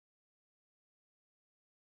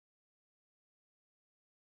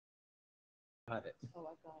got it. Oh,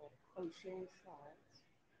 I got it. Oh, sharing slides.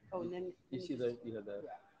 Oh, and then You see the, you know, the,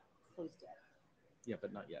 close that. yeah,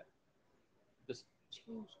 but not yet. Just,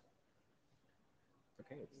 Change.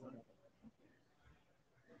 okay, it's not.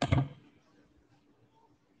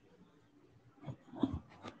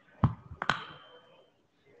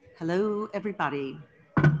 Hello, everybody.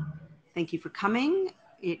 Thank you for coming.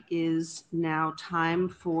 It is now time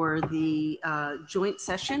for the joint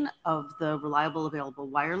session of the Reliable Available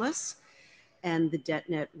Wireless and the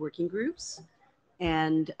DETNet working groups.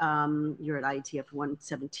 And you're at IETF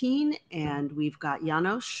 117, and we've got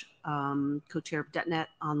Janos, co-chair of DETNet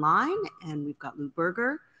Online, and we've got Lou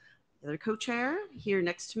Berger, the other co-chair, here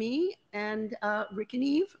next to me, and Rick and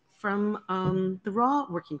Eve from the RAW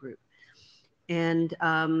working group. And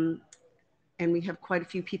we have quite a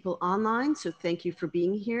few people online, so thank you for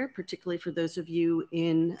being here, particularly for those of you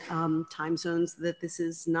in time zones that this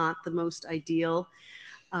is not the most ideal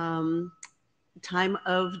time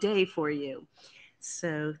of day for you.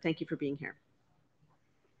 So thank you for being here.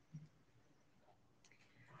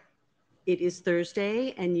 It is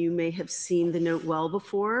Thursday, and you may have seen the note well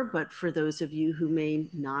before, but for those of you who may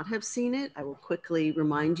not have seen it, I will quickly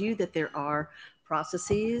remind you that there are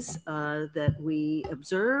processes that we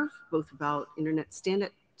observe, both about internet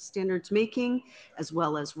standards making, as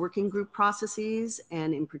well as working group processes.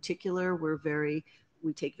 And in particular, we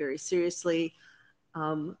take very seriously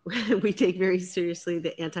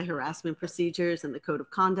the anti-harassment procedures and the code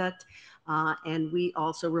of conduct. And we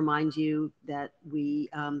also remind you that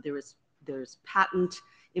there's patent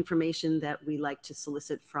information that we like to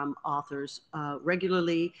solicit from authors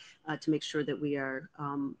regularly to make sure that we are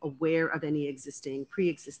aware of any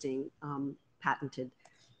pre-existing patented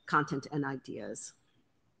content and ideas.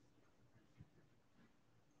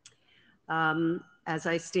 As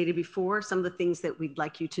I stated before, some of the things that we'd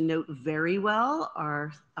like you to note very well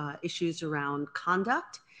are issues around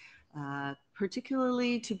conduct,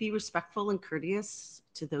 particularly to be respectful and courteous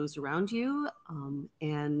to those around you,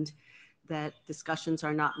 and that discussions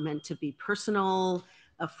are not meant to be personal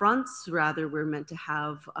affronts. Rather, we're meant to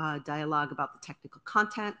have dialogue about the technical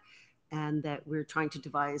content, and that we're trying to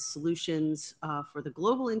devise solutions for the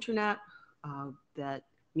global internet that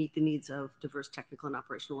meet the needs of diverse technical and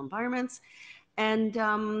operational environments, and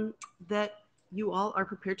that you all are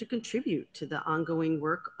prepared to contribute to the ongoing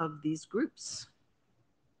work of these groups.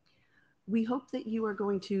 We hope that you are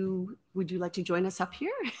would you like to join us up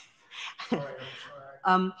here?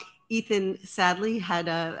 Sorry. Ethan sadly had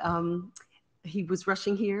he was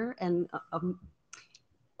rushing here and a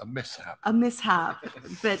mishap. A mishap,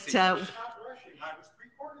 but I was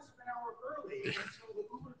 3/4 of an hour early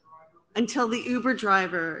until the Uber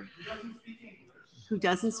driver who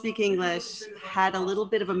doesn't speak English had a little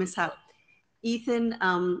bit of a mishap. Ethan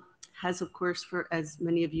has, of course, for as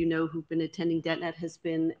many of you know who've been attending DETNet, has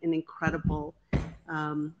been an incredible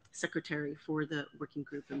secretary for the working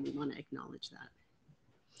group, and we want to acknowledge that.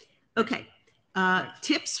 Okay,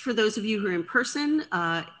 tips for those of you who are in person.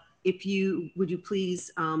 Would you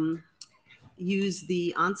please use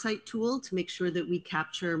the on-site tool to make sure that we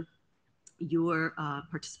capture your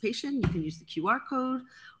participation. You can use the QR code,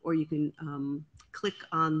 or you can click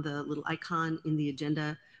on the little icon in the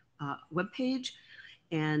agenda webpage.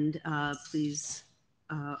 And please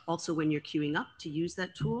also, when you're queuing up, to use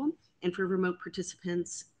that tool. And for remote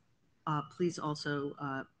participants, please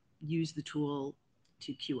also use the tool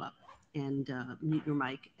to queue up and mute your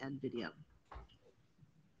mic and video.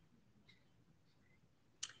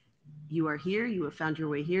 You are here. You have found your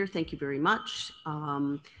way here. Thank you very much.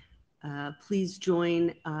 Please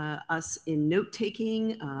join us in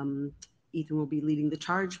note-taking. Ethan will be leading the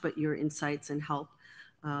charge, but your insights and help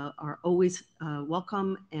are always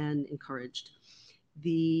welcome and encouraged.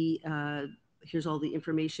 Here's all the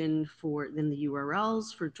information then the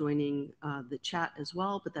URLs for joining the chat as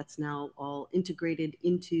well, but that's now all integrated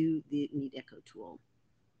into the Meet Echo tool.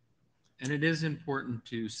 And it is important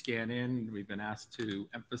to scan in. We've been asked to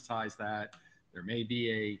emphasize that. There may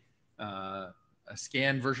be a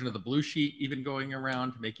scanned version of the blue sheet even going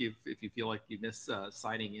around to make you, if you feel like you miss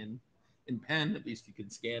signing in pen, at least you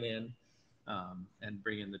can scan in and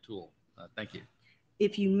bring in the tool. Thank you.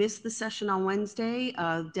 If you missed the session on Wednesday,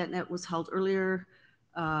 DETNet was held earlier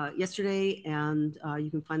yesterday, and you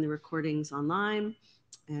can find the recordings online,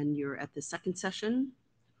 and you're at the second session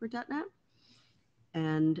for DETNet.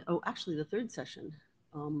 And actually the third session.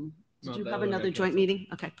 Did you have another joint meeting?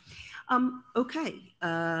 Okay. Okay.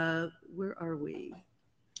 Where are we?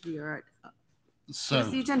 We are at. So, what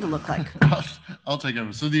does the agenda look like? I'll take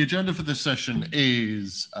over. So the agenda for this session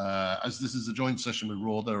is, as this is a joint session with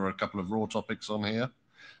RAW, there are a couple of RAW topics on here,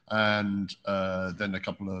 and then a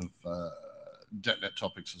couple of DETNET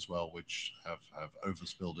topics as well, which have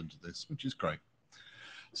overspilled into this, which is great.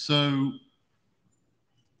 So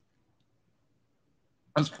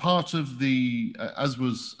as part of the, as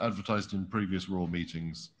was advertised in previous RAW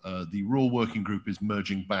meetings, the RAW working group is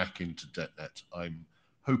merging back into DETNET. I'm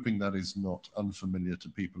hoping that is not unfamiliar to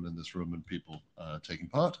people in this room and people taking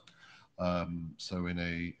part. So in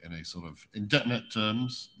a sort of, in DETNET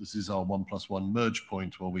terms, this is our 1+1 merge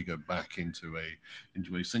point where we go back into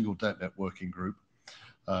a single DETNET working group.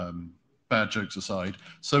 Bad jokes aside.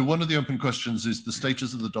 So one of the open questions is the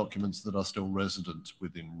status of the documents that are still resident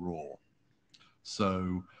within RAW.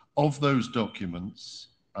 So of those documents,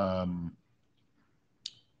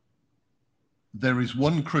 there is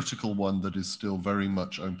one critical one that is still very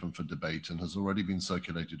much open for debate and has already been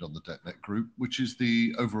circulated on the DETNET group, which is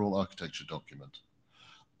the overall architecture document.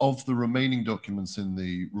 Of the remaining documents in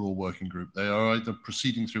the RAW working group, they are either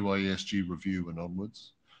proceeding through IESG review and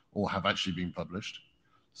onwards, or have actually been published.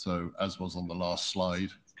 So as was on the last slide,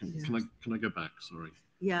 can I go back? Sorry.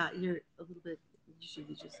 Yeah, you're a little bit, you should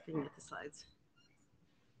be just getting with the slides.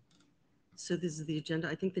 So this is the agenda.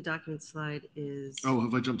 I think the document slide is. Oh,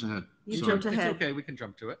 have I jumped ahead? You Sorry. jumped ahead. It's okay, we can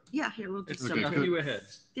jump to it. Yeah, here, we'll just It's jump a to it. few ahead.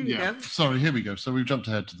 There you go. Sorry, here we go. So we've jumped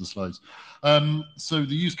ahead to the slides. So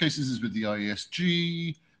the use cases is with the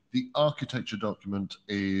IESG. The architecture document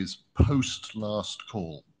is post last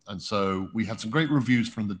call. And so we had some great reviews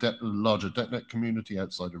from the larger DETNET community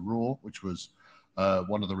outside of RAW, which was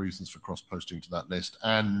one of the reasons for cross-posting to that list.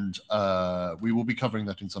 And we will be covering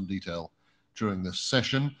that in some detail during this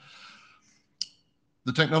session.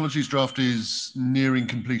 The technologies draft is nearing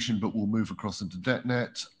completion, but will move across into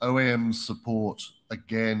DETNET. OAM support,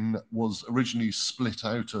 again, was originally split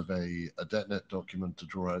out of a DETNET document to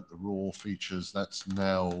draw out the RAW features. That's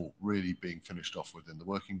now really being finished off within the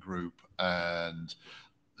working group. And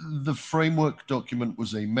the framework document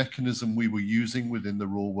was a mechanism we were using within the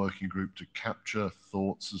RAW working group to capture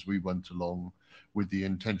thoughts as we went along, with the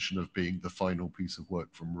intention of being the final piece of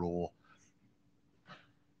work from RAW.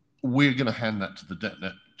 We're going to hand that to the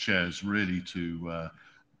DETNET chairs really to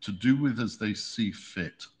do with as they see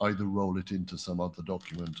fit, either roll it into some other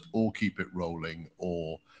document or keep it rolling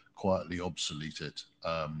or quietly obsolete it.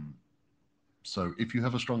 So if you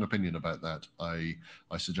have a strong opinion about that, I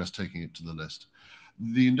suggest taking it to the list.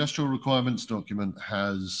 The industrial requirements document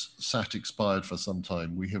has sat expired for some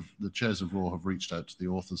time. The chairs of RAW have reached out to the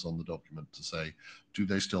authors on the document to say, do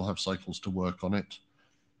they still have cycles to work on it?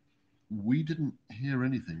 We didn't hear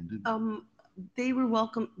anything, did we? They were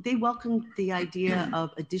welcome. They welcomed the idea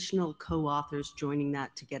of additional co-authors joining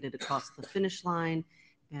that to get it across the finish line.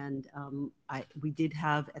 And we did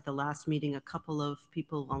have at the last meeting a couple of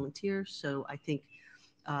people volunteer. So I think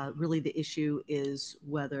really the issue is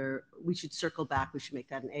whether we should circle back. We should make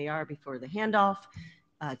that an AR before the handoff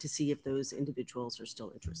to see if those individuals are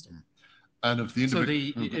still interested. And if the So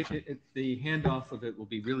the handoff of it will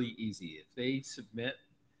be really easy. If they submit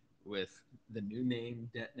with the new name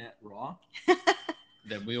DETNET RAW,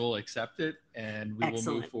 then we will accept it and we will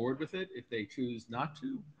move forward with it. If they choose not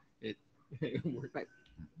to, right.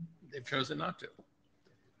 They've chosen not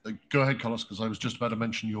to. Go ahead, Carlos, because I was just about to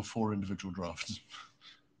mention your 4 individual drafts.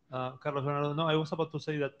 Carlos Bernardo, no, I was about to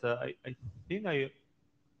say that I think I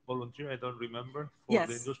volunteer, I don't remember, for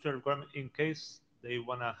the industrial requirement. In case they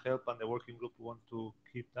want to help and the working group want to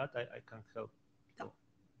keep that, I can help.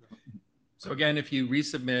 So again, if you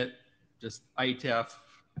resubmit just IETF,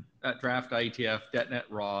 draft IETF, DETNET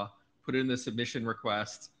RAW, put it in the submission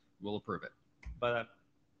request, we'll approve it. But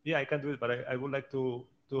yeah, I can do it, but I would like to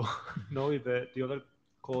know if the other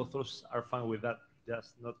co-authors are fine with that,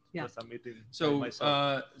 just not submitting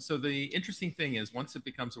myself. So the interesting thing is once it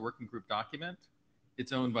becomes a working group document,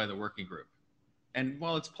 it's owned by the working group. And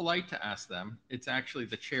while it's polite to ask them, it's actually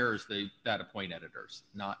the chairs that appoint editors,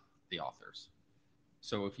 not the authors.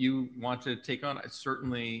 So if you want to take on it,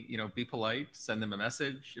 certainly, be polite, send them a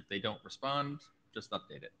message. If they don't respond, just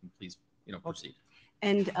update it and please, proceed.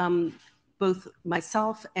 And both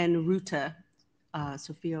myself and Ruta,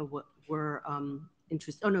 Sophia, were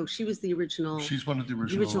interested. Oh no, she was the original. She's one of the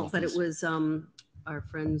original but it was our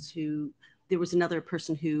friends who, there was another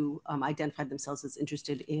person who identified themselves as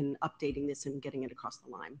interested in updating this and getting it across the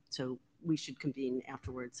line. So we should convene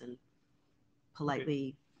afterwards and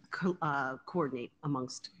politely coordinate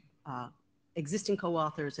amongst existing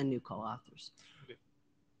co-authors and new co-authors.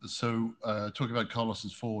 So talking about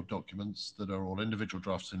Carlos's 4 documents that are all individual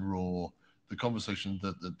drafts in RAW, the conversation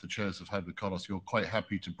that the chairs have had with Carlos, you're quite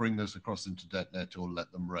happy to bring those across into DETNET or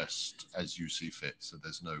let them rest as you see fit. So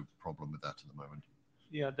there's no problem with that at the moment.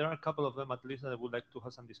 Yeah, there are a couple of them at least that I would like to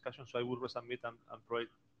have some discussion. So I will resubmit and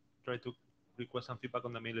try to request some feedback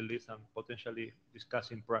on the mailing list and potentially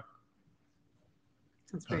discuss in Prague.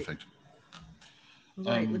 Sounds great. Perfect. All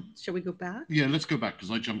right, shall we go back? Yeah, let's go back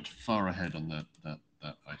because I jumped far ahead on that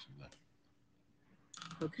item there.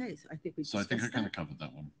 Okay, so I think we. So I think I kind of covered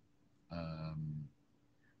that one.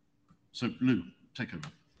 So Lou, take over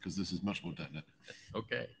because this is much more .NET.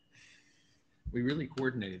 Okay. We really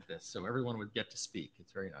coordinated this so everyone would get to speak.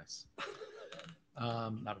 It's very nice.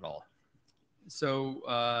 Not at all.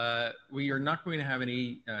 So we are not going to have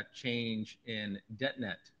any change in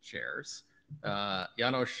DETNET chairs.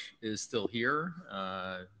 Janos is still here.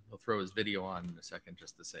 He'll throw his video on in a second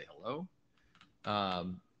just to say hello.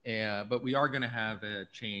 But we are going to have a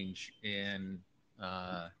change in,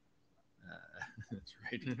 that's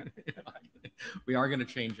right. We are going to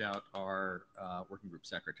change out our working group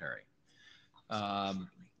secretary.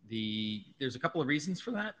 There's a couple of reasons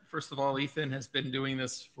for that. First of all, Ethan has been doing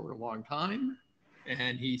this for a long time,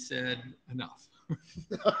 and he said enough.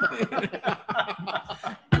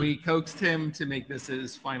 We coaxed him to make this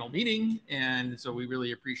his final meeting, and so we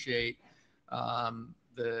really appreciate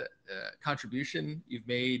the contribution you've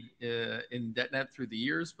made in DETNET through the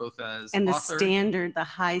years, both as and the author, standard, the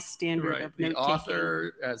high standard of the note-taking.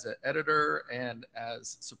 author, as an editor, and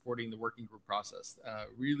as supporting the working group process.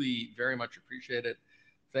 Really very much appreciate it.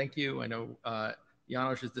 Thank you. I know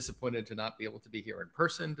Janos is disappointed to not be able to be here in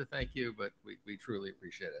person to thank you, but we truly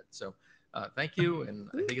appreciate it. So thank you, and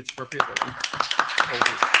I think it's appropriate that we hold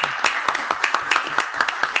you.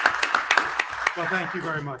 Well, thank you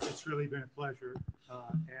very much. It's really been a pleasure.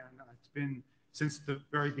 And it's been since the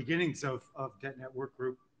very beginnings of DETNET Work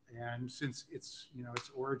Group, and since its its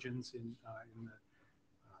origins in the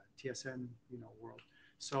TSN world.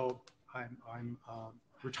 So I'm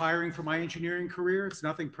retiring from my engineering career. It's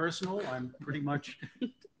nothing personal. I'm pretty much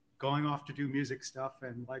going off to do music stuff,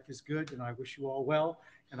 and life is good. And I wish you all well.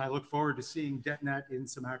 And I look forward to seeing DETNET in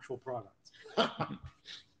some actual products.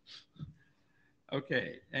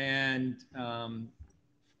 Okay, and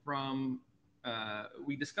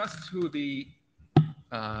we discussed who would be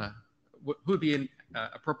an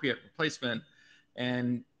appropriate replacement,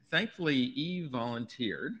 and thankfully Eve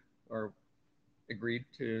volunteered or agreed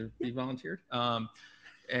to be volunteered,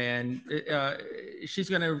 and she's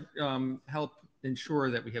going to help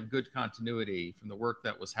ensure that we have good continuity from the work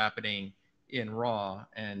that was happening in RAW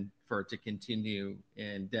and for it to continue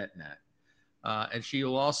in DETNET. And she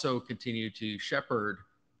will also continue to shepherd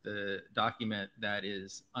the document that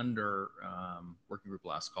is under Working Group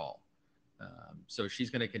Last Call. So she's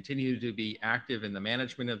going to continue to be active in the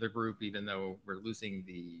management of the group, even though we're losing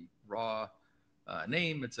the RAW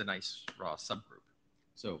name. It's a nice RAW subgroup.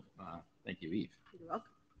 So thank you, Eve. You're welcome.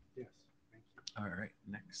 Yes, thank you. All right,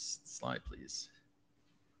 next slide, please.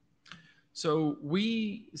 So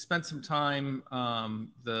we spent some time,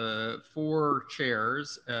 the 4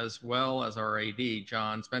 chairs, as well as our AD,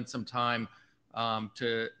 John, spent some time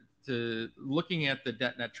to looking at the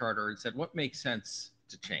DETNET charter and said, what makes sense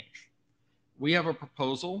to change? We have a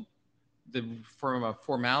proposal. From a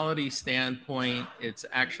formality standpoint, it's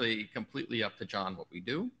actually completely up to John what we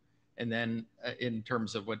do. And then in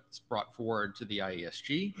terms of what's brought forward to the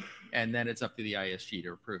IESG, and then it's up to the IESG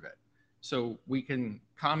to approve it. So we can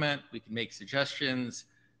comment, we can make suggestions.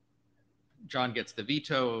 John gets the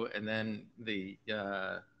veto, and then we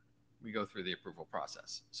go through the approval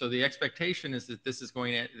process. So the expectation is that this is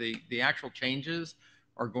going to, the actual changes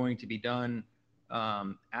are going to be done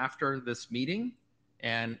after this meeting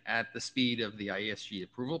and at the speed of the IESG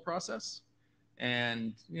approval process.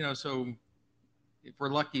 And, so if we're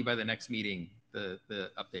lucky, by the next meeting, the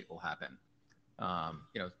update will happen.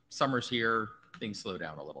 Summer's here, things slow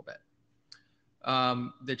down a little bit.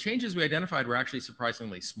 The changes we identified were actually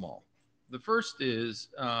surprisingly small. The first is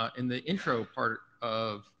in the intro part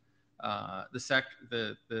of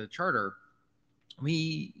the charter,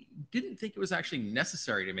 we didn't think it was actually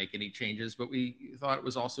necessary to make any changes, but we thought it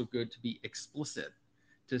was also good to be explicit,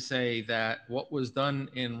 to say that what was done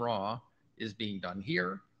in RAW is being done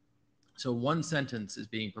here. So one sentence is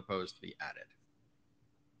being proposed to be added.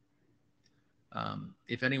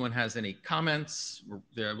 If anyone has any comments,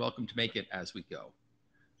 they're welcome to make it as we go.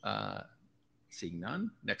 Seeing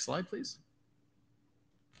none, next slide, please.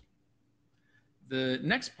 The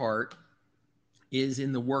next part is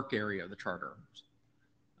in the work area of the charter.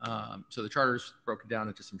 So the charter is broken down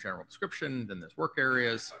into some general description, then there's work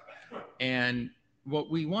areas. And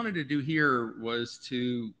what we wanted to do here was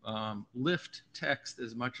to lift text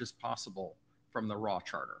as much as possible from the RAW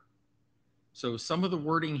charter. So some of the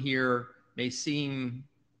wording here may seem,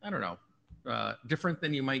 I don't know, different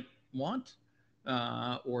than you might want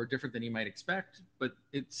or different than you might expect, but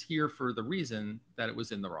it's here for the reason that it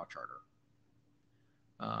was in the RAW charter.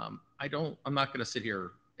 I'm not going to sit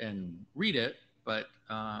here and read it, but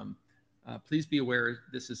please be aware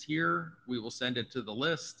this is here. We will send it to the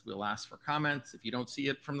list. We'll ask for comments. If you don't see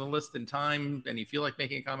it from the list in time and you feel like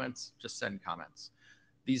making comments, just send comments.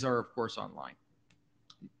 These are, of course, online.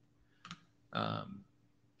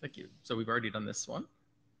 Thank you. So we've already done this one.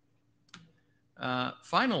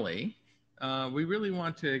 Finally, we really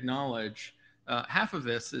want to acknowledge half of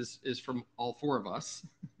this is from all four of us,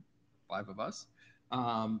 5 of us,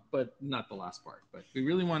 but not the last part. But we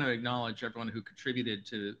really want to acknowledge everyone who contributed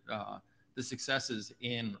to the successes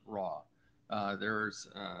in RAW. There's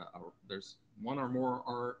one or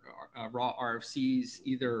more RAW RFCs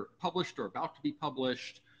either published or about to be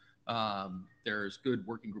published. There's good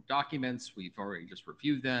working group documents. We've already just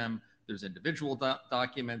reviewed them. There's individual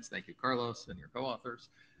documents. Thank you, Carlos, and your co-authors.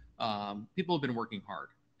 People have been working hard,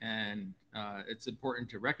 and it's important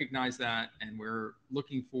to recognize that, and we're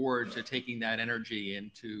looking forward to taking that energy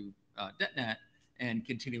into DETNET and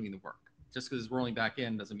continuing the work. Just because it's rolling back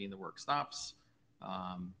in doesn't mean the work stops.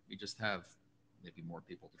 We just have maybe more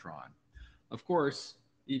people to draw on. Of course,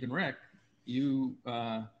 even Rick, you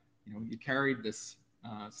carried this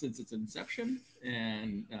since its inception,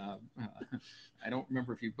 and I don't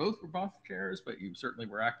remember if you both were BOF chairs, but you certainly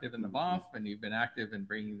were active in the BOF, and you've been active in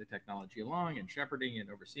bringing the technology along and shepherding and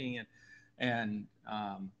overseeing it, and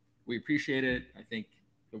we appreciate it. I think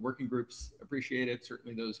the working groups appreciate it.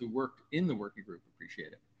 Certainly those who worked in the working group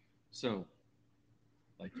appreciate it. So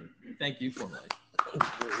I'd like to thank you formally.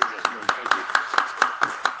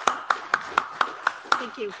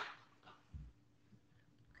 Thank you.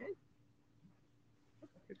 Okay.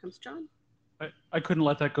 Here comes John. I couldn't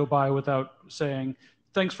let that go by without saying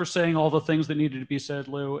thanks for saying all the things that needed to be said,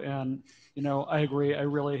 Lou. And, I agree. I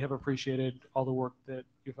really have appreciated all the work that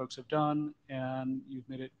you folks have done, and you've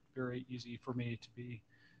made it very easy for me to be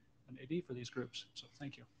an AD for these groups. So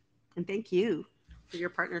thank you. And thank you for your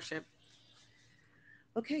partnership.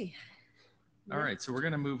 Okay. All right, so we're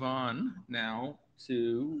going to move on now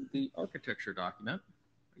to the architecture document.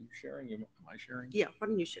 Are you sharing? Am I sharing? Yeah, why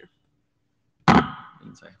don't you share?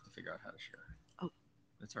 Means I have to figure out how to share. Oh,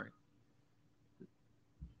 that's all right.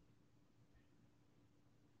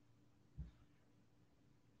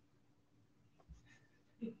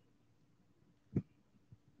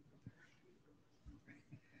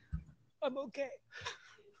 I'm okay.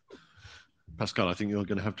 Pascal, I think you're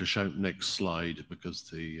going to have to shout next slide because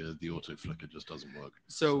the auto flicker just doesn't work.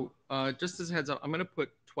 So just as a heads up, I'm going to put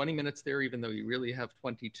 20 minutes there, even though you really have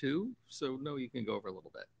 22. So no, you can go over a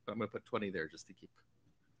little bit, but I'm going to put 20 there just to keep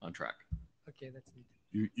on track. Okay, that's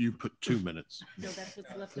neat. You put 2 minutes. no, that's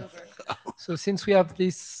what's left over. So since we have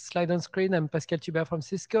this slide on screen, I'm Pascal Thubert from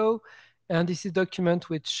Cisco. And this is a document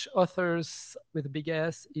which authors with a big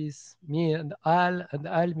S is me and Al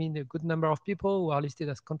mean a good number of people who are listed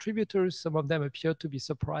as contributors. Some of them appear to be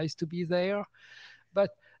surprised to be there,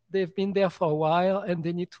 but they've been there for a while and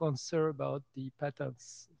they need to answer about the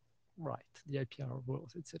patents, right, the IPR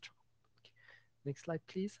rules, etc. Okay. Next slide,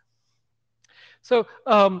 please. So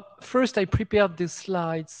first I prepared these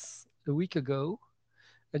slides a week ago.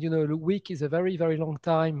 And a week is a very, very long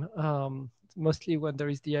time. Mostly when there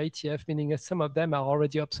is the IETF, meaning that some of them are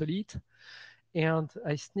already obsolete. And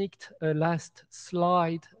I sneaked a last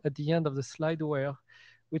slide at the end of the slideware,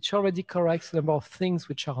 which already corrects a number of things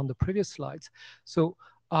which are on the previous slides. So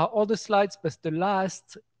all the slides, but the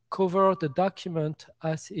last cover the document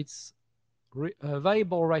as it's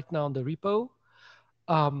available right now on the repo.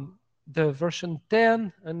 The version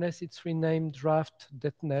 10, unless it's renamed draft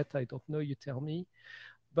 .NET, I don't know, you tell me.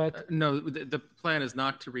 But no, the plan is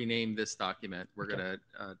not to rename this document. We're going to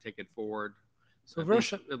take it forward. So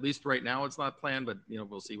at least right now it's not planned, but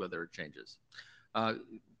we'll see whether it changes.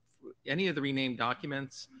 Any of the renamed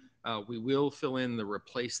documents, we will fill in the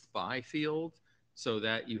replaced by field so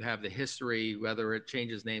that you have the history, whether it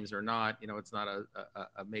changes names or not. It's not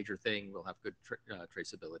a major thing. We'll have good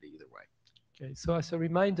traceability either way. Okay, so as a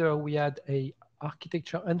reminder, we had a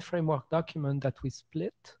architecture and framework document that we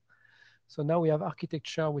split. So now we have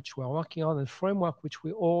architecture, which we're working on, and framework, which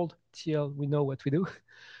we hold till we know what we do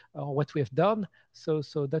or what we have done. So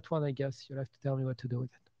that one, I guess you'll have to tell me what to do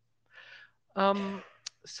with it.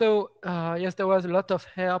 Yes, there was a lot of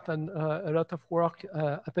help and a lot of work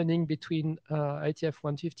happening between IETF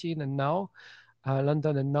 115 and now,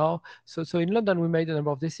 London and now. So in London, we made a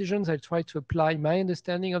number of decisions. I tried to apply my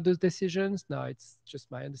understanding of those decisions. Now it's just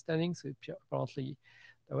my understanding. So apparently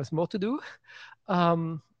there was more to do.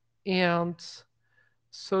 And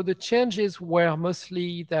so the changes were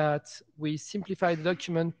mostly that we simplified the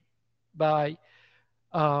document by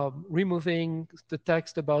removing the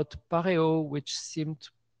text about Pareo, which seemed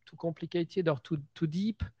too complicated or too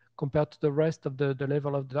deep compared to the rest of the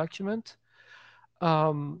level of the document.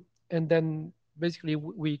 And then basically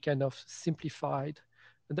we kind of simplified.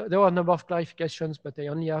 There were a number of clarifications, but I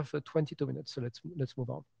only have 22 minutes, so let's move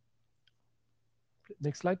on.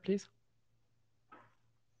 Next slide, please.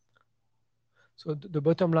 So the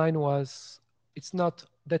bottom line was, it's not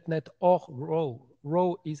DETNET or RAW.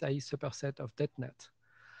 RAW is a superset of DETNET.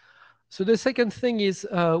 So the second thing is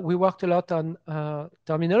we worked a lot on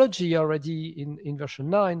terminology already in version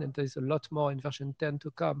 9, and there's a lot more in version 10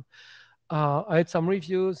 to come. I had some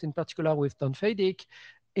reviews, in particular with Don Fadick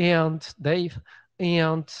and Dave.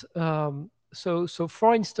 And so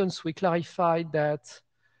for instance, we clarified that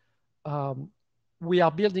we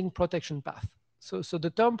are building protection path. So the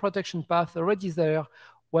term protection path already is there.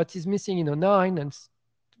 What is missing in 09 and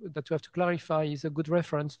that we have to clarify is a good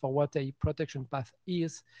reference for what a protection path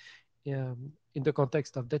is in the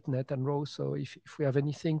context of DETNET and RAW. So if we have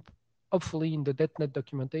anything, hopefully in the DETNET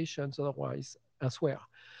documentations, otherwise elsewhere,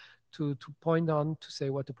 to point on to say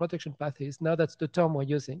what the protection path is. Now that's the term we're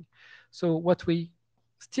using. So what we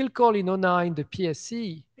still call in 09 the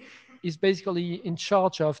PSC is basically in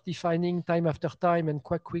charge of defining time after time and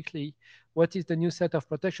quite quickly what is the new set of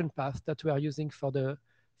protection paths that we are using for the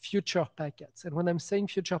future packets. And when I'm saying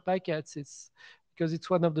future packets, it's because it's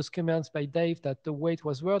one of those commands by Dave that the way it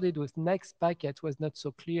was worded with next packet was not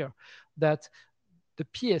so clear, that the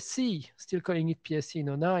PSC, still calling it PSC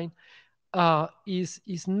in 09,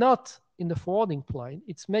 is not in the forwarding plane.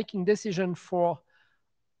 It's making decision for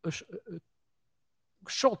a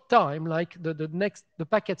short time, like the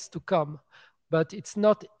packets to come, but it's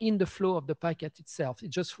not in the flow of the packet itself. It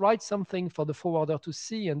just writes something for the forwarder to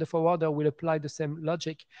see, and the forwarder will apply the same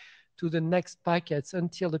logic to the next packets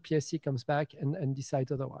until the PSC comes back and decides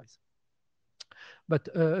otherwise. But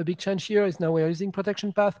a big change here is now we're using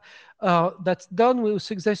protection path. That's done. We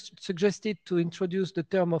suggested to introduce the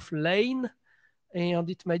term of lane, and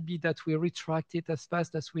it might be that we retract it as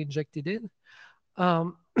fast as we injected it.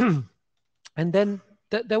 And then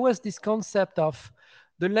there was this concept of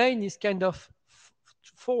the lane is kind of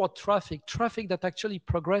forward traffic that actually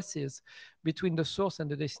progresses between the source and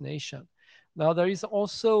the destination. Now, there is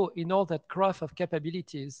also in all that graph of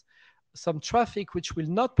capabilities some traffic which will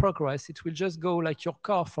not progress. It will just go like your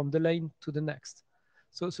car from the lane to the next.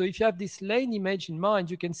 So if you have this lane image in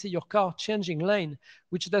mind, you can see your car changing lane,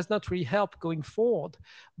 which does not really help going forward,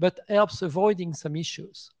 but helps avoiding some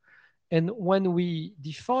issues. And when we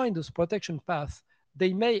define those protection paths,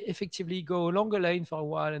 they may effectively go a longer lane for a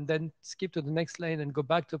while and then skip to the next lane and go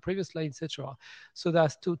back to the previous lane, etc. So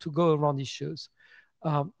that's to go around issues.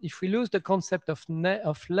 If we lose the concept of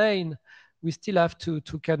lane, we still have to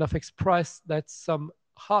kind of express that some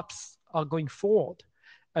hops are going forward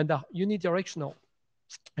and are unidirectional,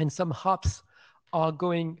 and some hops are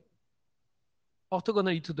going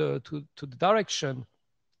orthogonally to the direction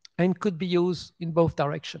and could be used in both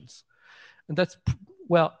directions. And that's,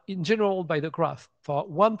 well, in general, by the graph. For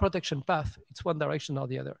one protection path, it's one direction or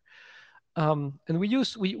the other. And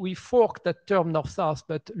we forked that term north-south,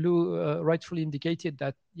 but Lou rightfully indicated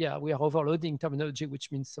that, yeah, we are overloading terminology,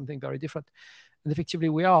 which means something very different. And effectively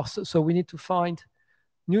we are. So we need to find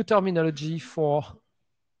new terminology for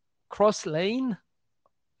cross lane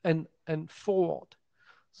and forward.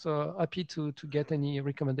 So happy to get any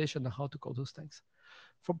recommendation on how to call those things.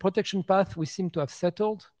 For protection path, we seem to have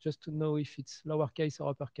settled, just to know if it's lowercase or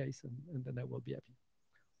uppercase, and then I will be happy.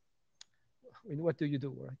 I mean, what do you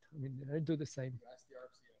do, right? I mean, I do the same.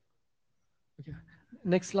 Okay,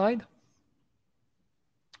 next slide.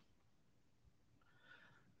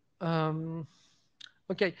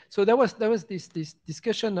 Okay, so there was this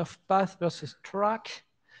discussion of path versus track,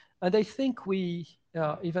 and I think we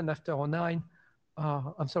even after 09,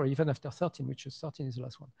 I'm sorry, even after 13, which is 13 is the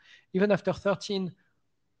last one. Even after 13,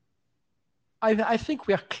 I think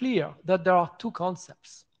we are clear that there are two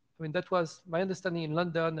concepts. I mean, that was my understanding in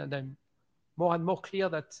London, and I'm more and more clear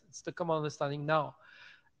that it's the common understanding now.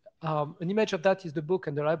 An image of that is the book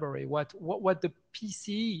and the library. What the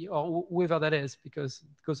PCE or whoever that is, because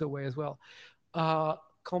it goes away as well,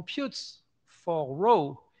 computes for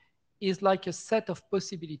RAW is like a set of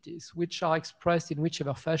possibilities which are expressed in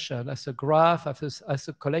whichever fashion, as a graph, as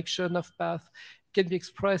a collection of paths. It can be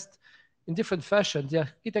expressed in different fashion. The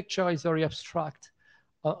architecture is very abstract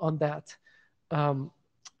on that.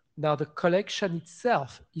 Now the collection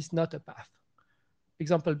itself is not a path.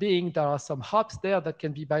 Example being, there are some hops there that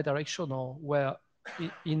can be bidirectional, where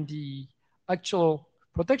in the actual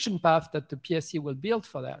protection path that the PSC will build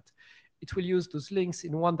for that, it will use those links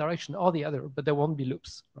in one direction or the other, but there won't be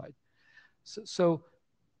loops, right? So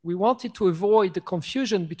we wanted to avoid the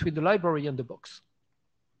confusion between the library and the books.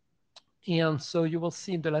 And so you will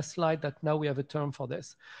see in the last slide that now we have a term for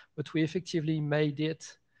this, but we effectively made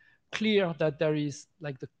it clear that there is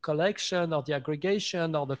like the collection or the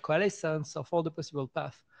aggregation or the coalescence of all the possible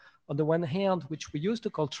paths. On the one hand, which we used to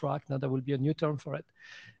call track, now there will be a new term for it.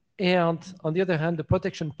 And on the other hand, the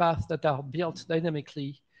protection paths that are built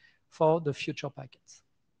dynamically for the future packets.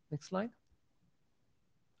 Next slide.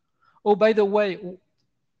 Oh, by the way,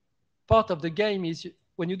 part of the game is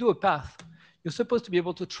when you do a path, you're supposed to be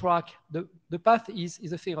able to track the path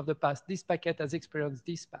is a thing of the past. This packet has experienced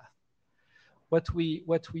this path. What we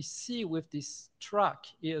see with this track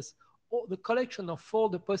is the collection of all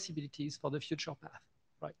the possibilities for the future path,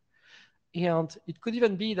 right? And it could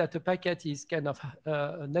even be that the packet is kind of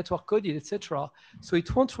network coded, etc. So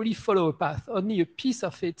it won't really follow a path. Only a piece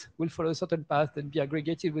of it will follow a certain path and be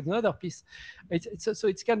aggregated with another piece. So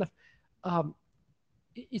it's kind of,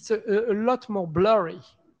 it's a lot more blurry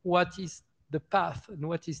what is the path and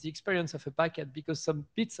what is the experience of a packet, because some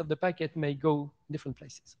bits of the packet may go different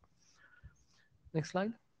places. Next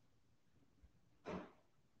slide.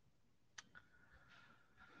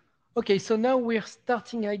 Okay, so now we're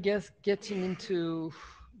starting, I guess, getting into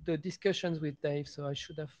the discussions with Dave. So I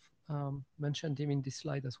should have mentioned him in this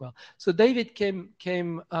slide as well. So David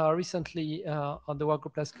came recently on the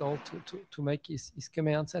workgroup last call to make his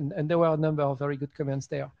comments, and there were a number of very good comments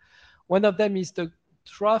there. One of them is the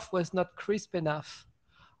draft was not crisp enough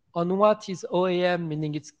on what is OAM,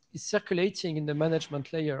 meaning it's circulating in the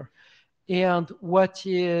management layer, and what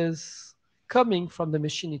is coming from the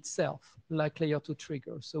machine itself, like layer 2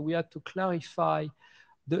 triggers. So we had to clarify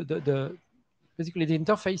basically the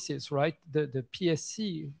interfaces, right? The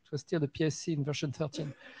PSC, it was still the PSC in version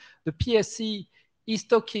 13. The PSC is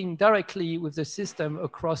talking directly with the system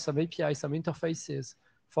across some API, some interfaces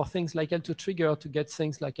for things like L2 trigger to get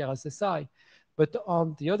things like RSSI. But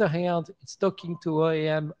on the other hand, it's talking to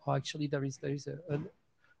OAM, or actually there is an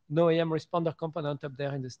OAM responder component up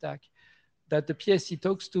there in the stack that the PSC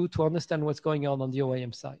talks to understand what's going on the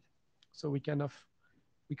OAM side. So we call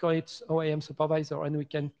it OAM supervisor, and we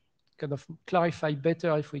can kind of clarify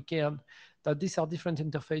better if we can that these are different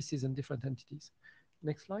interfaces and different entities.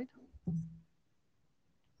 Next slide.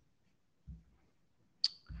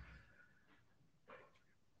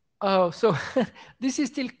 Oh, so this is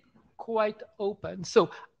still quite open. So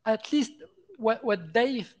at least what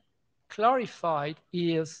Dave clarified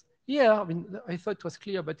is, yeah, I mean, I thought it was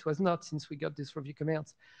clear, but it was not since we got these review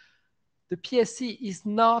commands. The PSC is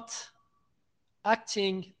not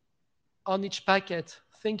acting on each packet,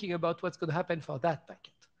 thinking about what's going to happen for that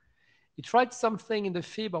packet. It writes something in the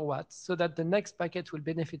fib or what, so that the next packet will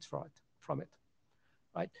benefit from it,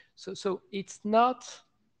 right? So it's not,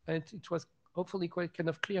 and it was hopefully quite kind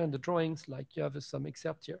of clear in the drawings, like you have some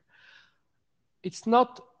excerpt here. It's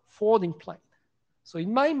not forwarding plane. So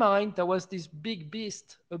in my mind, there was this big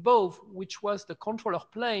beast above, which was the controller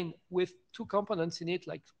plane with two components in it,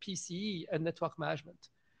 like PCE and network management.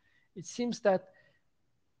 It seems that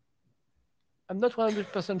I'm not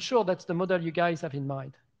 100% sure that's the model you guys have in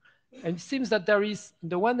mind. And it seems that there is, on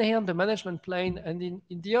the one hand, the management plane, and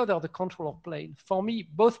in the other, the controller plane. For me,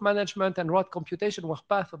 both management and route computation were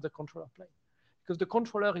part of the controller plane, because the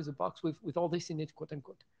controller is a box with all this in it, quote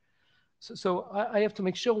unquote. So I have to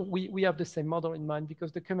make sure we have the same model in mind,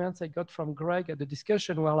 because the comments I got from Greg at the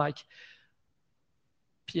discussion were like,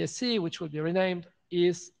 PSC, which will be renamed,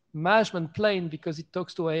 is management plane because it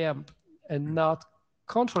talks to AM and not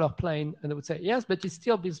controller plane. And I would say, yes, but it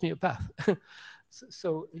still gives me a path.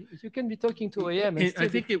 So you can be talking to AM. And I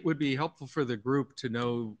think it would be helpful for the group to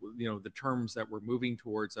know, the terms that we're moving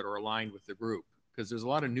towards that are aligned with the group, because there's a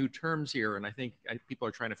lot of new terms here. And I think people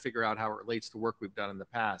are trying to figure out how it relates to work we've done in the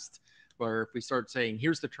past, where if we start saying,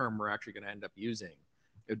 here's the term we're actually going to end up using,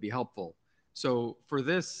 it would be helpful. So for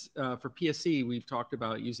this, for PSC, we've talked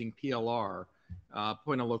about using PLR,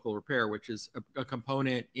 point of local repair, which is a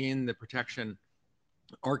component in the protection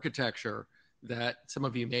architecture that some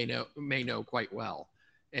of you may know quite well.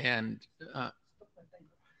 And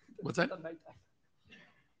what's that?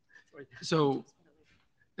 So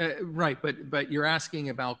right, but you're asking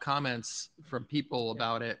about comments from people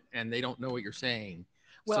about it, and they don't know what you're saying.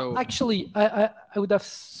 Well, so, actually, I would have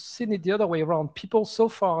seen it the other way around. People so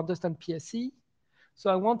far understand PSC,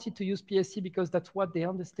 so I wanted to use PSC because that's what they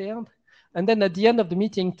understand. And then at the end of the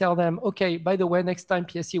meeting, tell them, okay, by the way, next time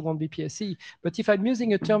PSC won't be PSC. But if I'm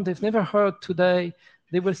using a term they've never heard today,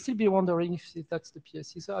 they will still be wondering if that's the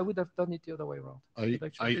PSC. So I would have done it the other way around. I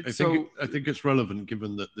think it's relevant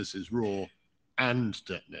given that this is RAW and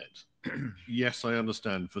DETNet. Yes, I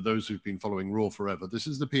understand. For those who've been following RAW forever, this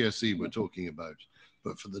is the PSC we're talking about.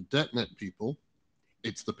 But for the DETNet people,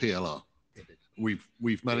 it's the PLR.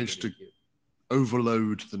 we've managed to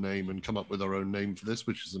overload the name and come up with our own name for this,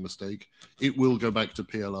 which is a mistake. It will go back to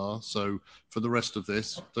PLR. So for the rest of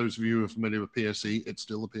this, those of you who are familiar with PSE, it's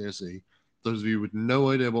still the PSE. Those of you with no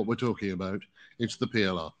idea what we're talking about, it's the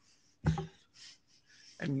PLR.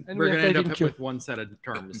 And we're going to end up with one set of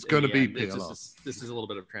terms. It's going to be PLR. This is a little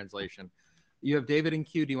bit of translation. You have David in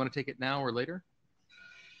queue. Do you want to take it now or later?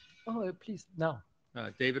 Oh, please, now.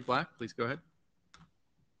 David Black, please go ahead.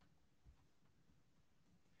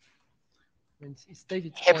 It's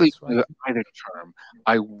David's Heavily voice, right? either term.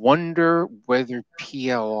 I wonder whether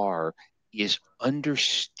PLR is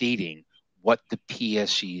understating what the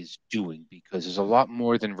PSE is doing, because there's a lot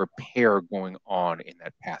more than repair going on in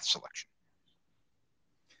that path selection.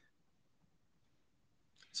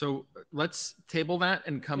 So let's table that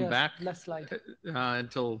and come back last slide.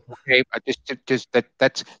 Until. Okay,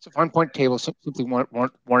 that's a fun point table. Simply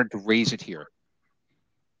wanted to raise it here.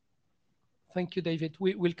 Thank you, David.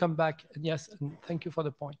 We'll come back. And yes, and thank you for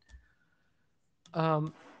the point.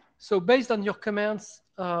 So based on your comments,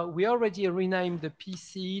 we already renamed the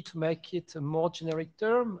PCE to make it a more generic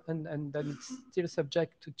term, and then it's still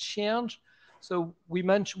subject to change. So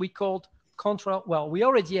we called control. Well, we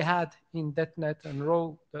already had in DETNET and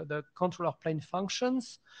RAW the controller plane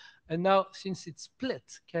functions, and now since it's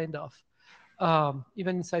split, kind of,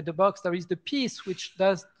 even inside the box, there is the piece which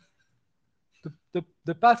does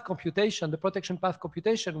the path computation, the protection path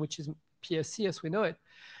computation, which is PSC as we know it.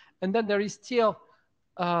 And then there is still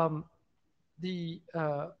the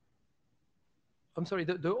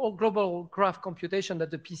all global graph computation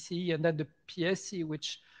that the PCE, and then the PSC,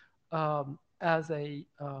 which has a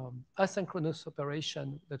asynchronous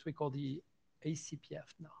operation that we call the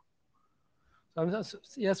ACPF now. So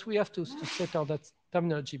yes, we have to settle that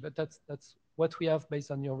terminology, but that's what we have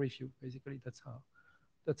based on your review. Basically, that's how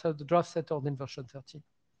the draft settled in version 13.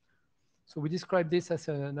 So we describe this as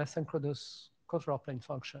an asynchronous controller plane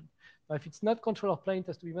function. Now, if it's not controller plane, it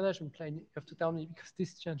has to be management plane. You have to tell me because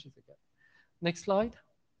this changes again. Next slide.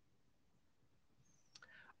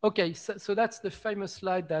 Okay, so that's the famous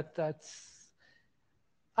slide that's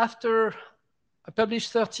after I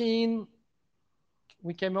published 13,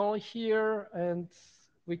 we came all here and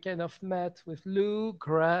we kind of met with Lou,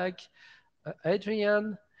 Greg,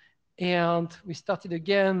 Adrian, and we started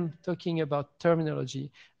again talking about terminology.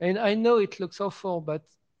 And I know it looks awful, but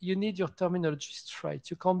you need your terminology straight.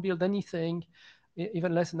 You can't build anything,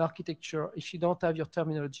 even less an architecture, if you don't have your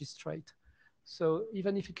terminology straight. So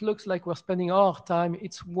even if it looks like we're spending our time,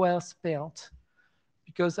 it's well spent,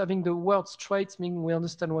 because having the word straight means we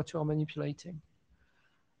understand what you're manipulating.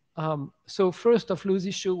 So first of Lou's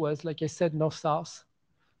issue was, like I said, north-south.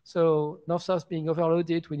 So north-south being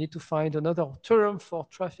overloaded, we need to find another term for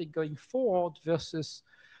traffic going forward versus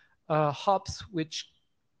hops which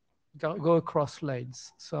go across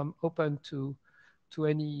lanes. So I'm open to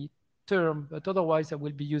any term, but otherwise I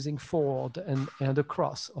will be using forward and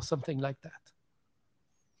across or something like that.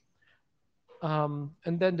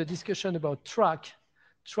 And then the discussion about track.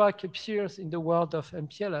 Track appears in the world of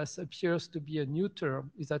MPLS, appears to be a new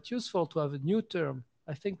term. Is that useful to have a new term?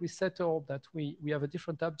 I think we settled that we have a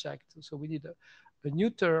different object, so we need a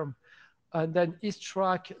new term. And then is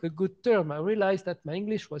track a good term? I realized that my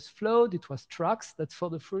English was flawed. It was tracks. That's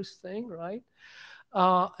for the first thing, right?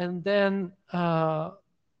 And then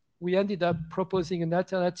we ended up proposing an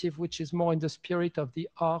alternative, which is more in the spirit of the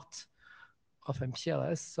art of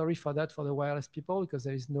MPLS. Sorry for that for the wireless people, because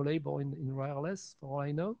there is no label in wireless, for all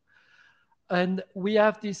I know. And we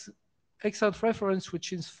have this excellent reference,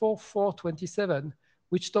 which is 4427,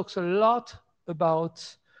 which talks a lot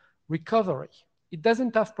about recovery. It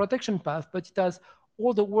doesn't have protection path, but it has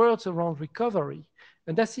all the words around recovery.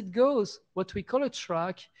 And as it goes, what we call a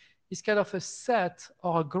track is kind of a set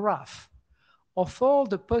or a graph of all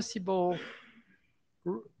the possible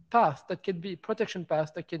paths that can be protection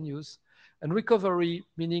paths that can use, and recovery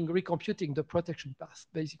meaning recomputing the protection path,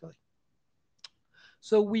 basically.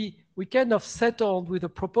 So we kind of settled with a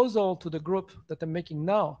proposal to the group that I'm making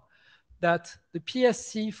now, that the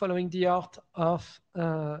PSC, following the art of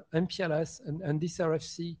MPLS and this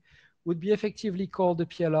RFC, would be effectively called the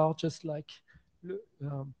PLR, just like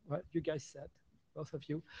what you guys said, both of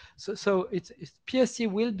you. So it's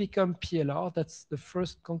PSC will become PLR. That's the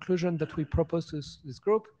first conclusion that we propose to this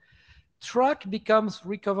group. Track becomes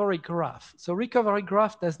recovery graph. So recovery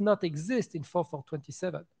graph does not exist in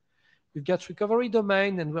 4427. We've got recovery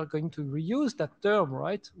domain, and we're going to reuse that term,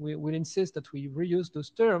 right? We'll insist that we reuse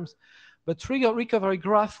those terms. But recovery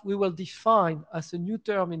graph, we will define as a new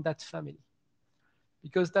term in that family,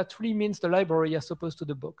 because that really means the library as opposed to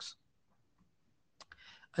the books.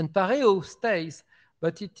 And Pareo stays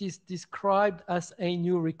but it is described as a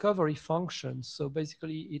new recovery function. So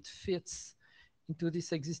basically it fits into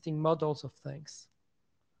these existing models of things.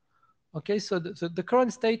 Okay, so the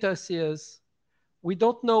current status is we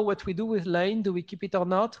don't know what we do with lane. Do we keep it or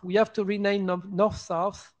not? We have to rename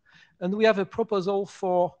north-south, and we have a proposal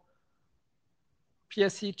for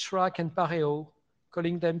PSE, track, and pareo,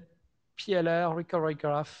 calling them PLR, recovery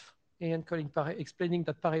graph, and explaining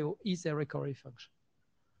that pareo is a recovery function.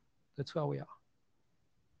 That's where we are.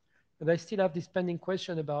 And I still have this pending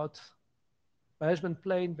question about management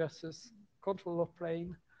plane versus controller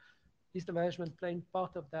plane. Is the management plane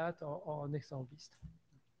part of that or an external beast?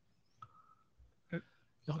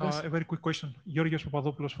 A very quick question. Georgios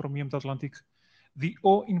Papadopoulos from EMT Atlantic. The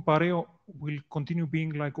O in pareo will continue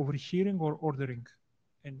being like overhearing or ordering?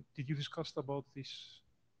 And did you discuss about this?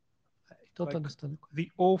 I don't understand. The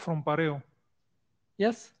O from pareo.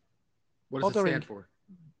 Yes. What does it stand for?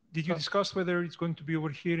 Did you discuss whether it's going to be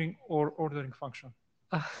overhearing or ordering function?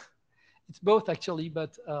 It's both actually,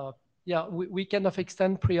 but yeah, we kind of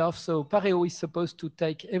extend pre-off. So pareo is supposed to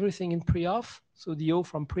take everything in pre-off, so the O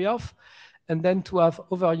from pre-off, and then to have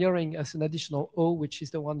overhearing as an additional O, which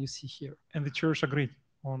is the one you see here. And the chairs agreed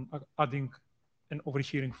on adding an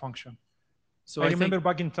overhearing function. So I remember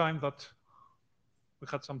back in time that we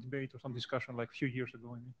had some debate or some discussion like a few years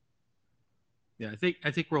ago. Yeah,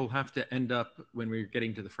 I think we'll have to end up when we're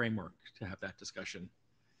getting to the framework to have that discussion.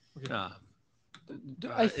 Okay.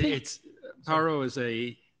 I think it's pareo is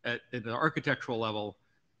at the architectural level,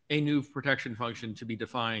 a new protection function to be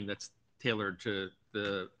defined that's tailored to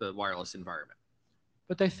the wireless environment.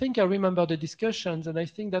 But I think I remember the discussions, and I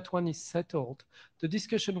think that one is settled. The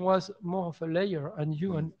discussion was more of a layer, and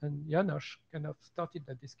you and Janos kind of started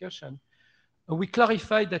that discussion. We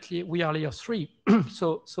clarified that we are layer 3,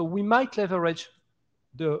 so we might leverage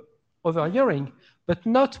the overhearing, but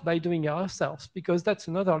not by doing it ourselves, because that's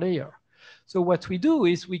another layer. So what we do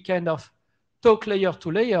is we kind of talk layer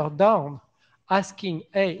to layer down, asking,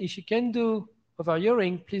 hey, if you can do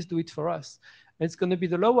overhearing, please do it for us. And it's going to be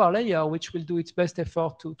the lower layer which will do its best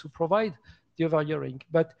effort to provide the overhearing.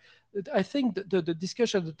 But I think the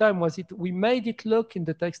discussion at the time was we made it look in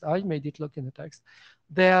the text, I made it look in the text,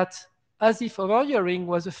 that as if overhearing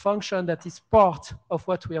was a function that is part of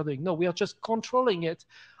what we are doing. No, we are just controlling it,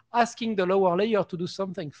 asking the lower layer to do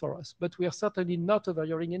something for us, but we are certainly not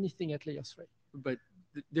overhearing anything at layer 3. But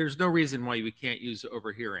there's no reason why we can't use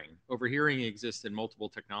overhearing. Overhearing exists in multiple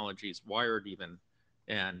technologies, wired even,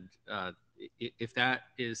 and if that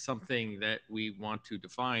is something that we want to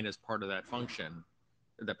define as part of that function,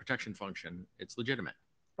 that protection function, it's legitimate.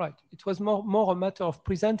 Right. It was more a matter of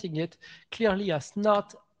presenting it clearly as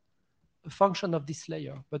not a function of this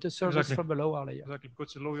layer, but a service from a lower layer. Exactly,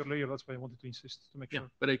 because it's a lower layer, that's why I wanted to insist to make sure.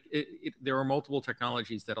 But there are multiple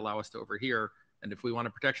technologies that allow us to overhear, and if we want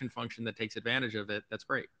a protection function that takes advantage of it, that's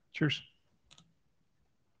great. Cheers.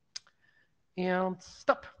 And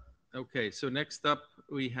stop. Okay, so next up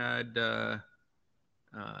we had...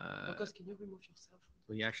 Lucas, can you remove yourself?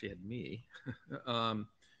 Well, you actually had me. We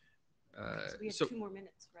have 2 more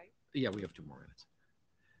minutes, right? Yeah, we have 2 more minutes.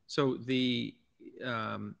 So the...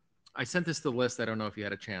 I sent this to the list. I don't know if you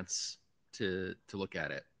had a chance to look at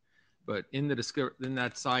it, but in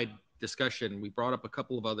that side discussion, we brought up a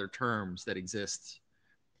couple of other terms that exist.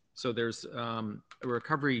 So there's a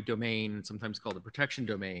recovery domain, sometimes called a protection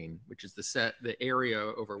domain, which is the area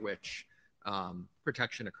over which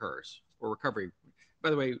protection occurs, or recovery. By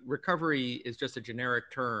the way, recovery is just a generic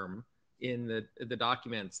term in the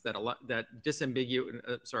documents that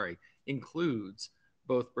includes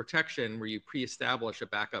both protection, where you pre-establish a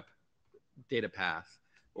backup data path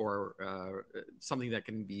or something that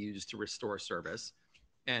can be used to restore service,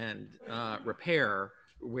 and repair,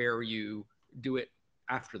 where you do it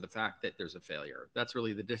after the fact that there's a failure. That's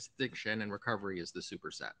really the distinction, and recovery is the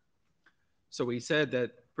superset. So we said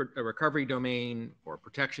that a recovery domain or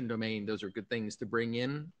protection domain, those are good things to bring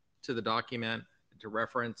in to the document, to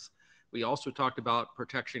reference. We also talked about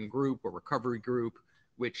protection group or recovery group,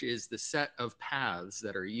 which is the set of paths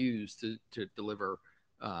that are used to deliver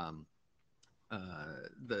the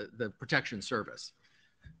protection service.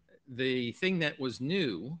 The thing that was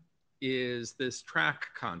new is this track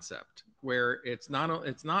concept, where it's not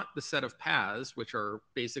the set of paths, which are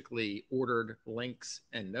basically ordered links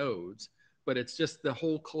and nodes, but it's just the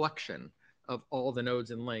whole collection of all the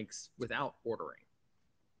nodes and links without ordering.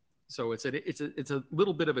 So it's a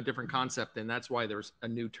little bit of a different concept, and that's why there's a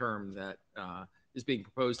new term that is being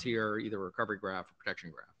proposed here, either recovery graph or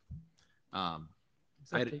protection graph.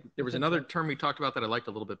 There was another term we talked about that I liked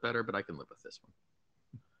a little bit better, but I can live with this one.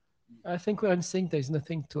 I think we're in sync. There's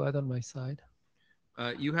nothing to add on my side.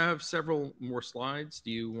 You have several more slides.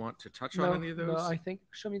 Do you want to touch on any of those? No, I think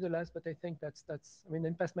show me the last, but I think that's. I mean,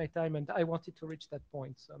 I'm past my time, and I wanted to reach that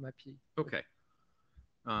point, so I'm happy. Okay.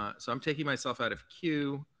 So I'm taking myself out of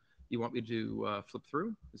queue. You want me to flip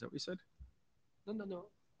through? Is that what you said? No.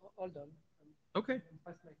 All done. Okay. I'm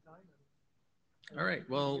past my time. All right.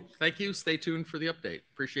 Well, thank you. Stay tuned for the update.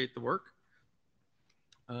 Appreciate the work.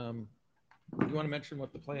 You want to mention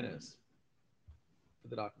what the plan is for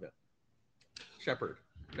the document? Shepherd.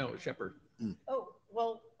 No, Shepherd. Oh,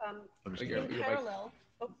 well, in parallel.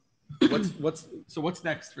 What's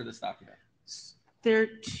next for this document? There are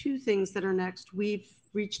two things that are next. We've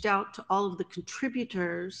reached out to all of the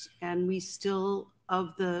contributors, and we still,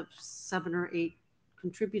 of the 7 or 8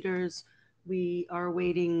 contributors, we are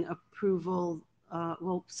awaiting approval,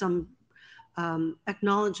 some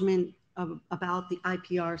acknowledgement about the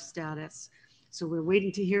IPR status. So we're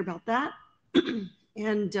waiting to hear about that.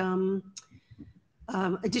 And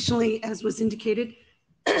additionally, as was indicated,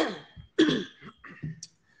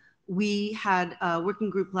 we had a working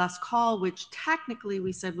group last call, which technically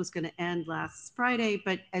we said was going to end last Friday,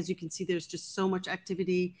 but as you can see, there's just so much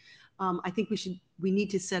activity. I think we need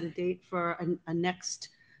to set a date for a next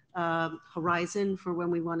horizon for when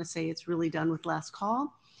we want to say it's really done with last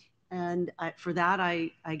call. And for that,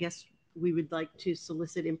 I guess we would like to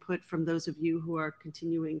solicit input from those of you who are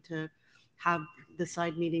continuing to have the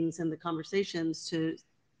side meetings and the conversations to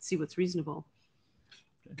see what's reasonable.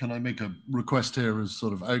 Can I make a request here as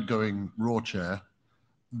sort of outgoing RAW chair?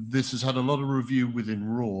 This has had a lot of review within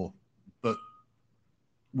RAW, but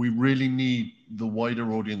we really need the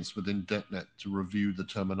wider audience within DETNET to review the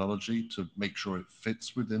terminology to make sure it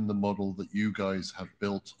fits within the model that you guys have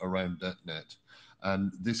built around DETNET.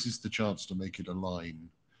 And this is the chance to make it align,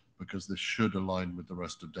 because this should align with the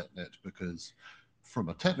rest of DETNET, because from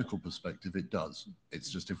a technical perspective, it does.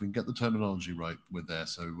 It's just if we can get the terminology right, we're there.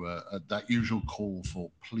 So that usual call for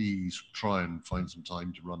please try and find some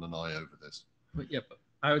time to run an eye over this. But yeah,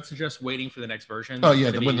 I would suggest waiting for the next version. Oh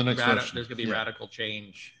yeah, when the next version. There's going to be radical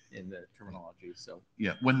change in the terminology. So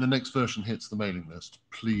yeah, when the next version hits the mailing list,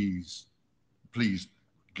 please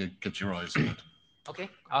get your eyes on it. Okay.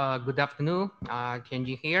 Good afternoon.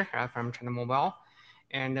 Kenji here from China Mobile,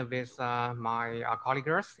 and with my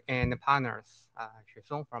colleagues and partners,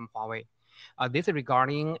 Song from Huawei. This is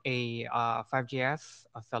regarding a 5GS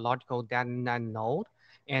theological data node,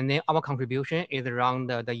 and then our contribution is around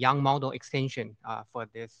the young model extension for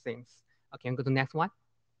these things. Can you go to the next one?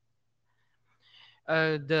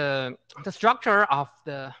 The structure of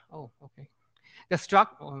the The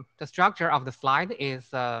structure of the slide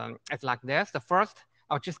is like this. The first,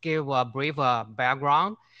 I'll just give a brief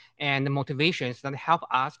background and the motivations that help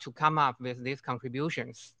us to come up with these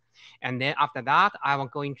contributions. And then after that, I will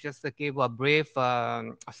going to just give a brief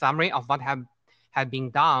summary of what have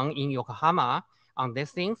been done in Yokohama on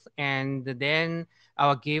these things. And then I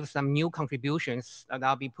will give some new contributions that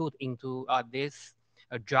will be put into this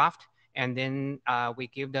draft. And then we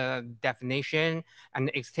give the definition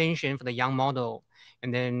and extension for the young model,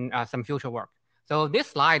 and then some future work. So this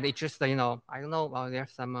slide, it's just, I don't know,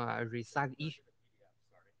 there's some resize issue.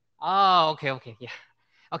 Oh, okay, yeah.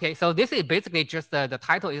 Okay, so this is basically just the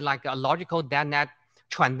title is like a logical DETNET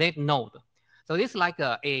transit node. So this is like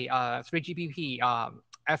a 3GPP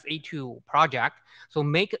SA2 project. So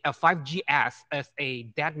make a 5GS as a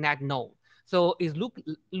DETNET node. So is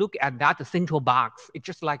look at that central box. It's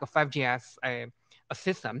just like a 5GS a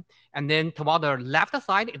system. And then toward the left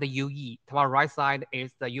side is the UE. Toward the right side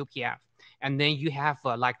is the UPF. And then you have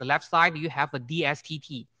like the left side, you have a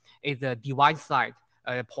DSTT, is the device side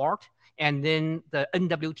port. And then the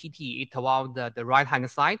NWTT is toward the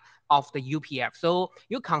right-hand side of the UPF. So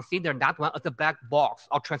you consider that one as a black box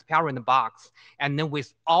or transparent box. And then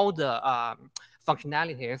with all the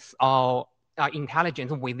functionalities or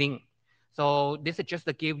intelligence within. So this is just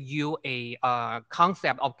to give you a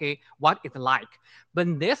concept of what it's like.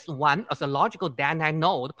 But this one, as a logical DETNET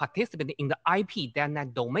node participating in the IP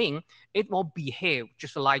DETNET domain, it will behave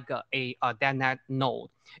just like a DETNET node.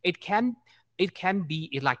 It can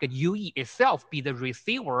be like a UE itself be the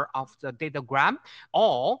receiver of the datagram,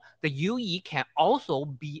 or the UE can also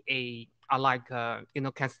be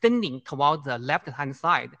can standing towards the left-hand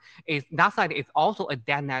side. That side is also a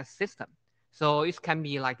DETNET system. So it can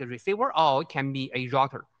be like a receiver or it can be a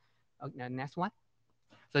router. Next one.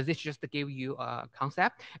 So this just to give you a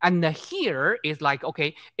concept. And here is like,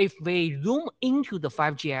 okay, if we zoom into the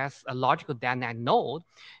 5GS logical DETNET node,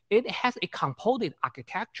 it has a composite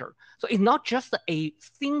architecture. So it's not just a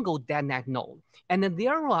single DETNET node. And then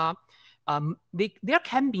there are there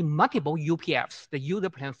can be multiple UPFs. The user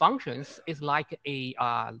plan functions is like a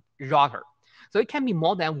router. So it can be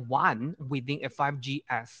more than one within a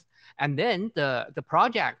 5GS. And then the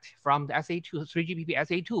project from the SA2, 3GPP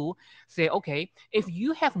SA2 say, okay, if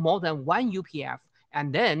you have more than one UPF,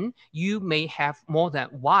 and then you may have more than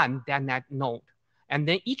one DETNET node. And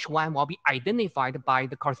then each one will be identified by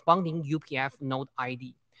the corresponding UPF node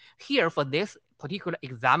ID. Here for this particular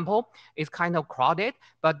example, it's kind of crowded,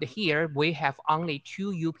 but here we have only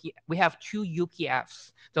two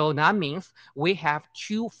UPFs. So that means we have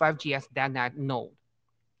two 5GS DETNET node.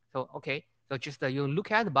 So, okay, so just you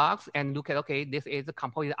look at the box and look at, okay, this is the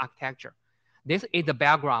composite architecture. This is the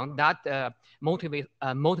background that motivate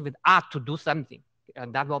us to do something.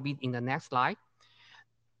 That will be in the next slide.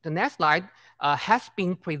 The next slide has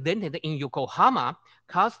been presented in Yokohama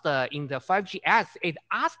because in the 5GS, it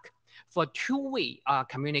asks for two-way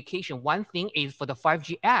communication. One thing is for the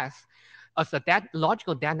 5GS, as a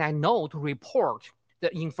logical DETNET node to report the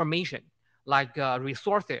information like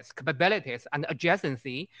resources, capabilities, and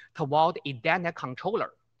adjacency toward a DETNET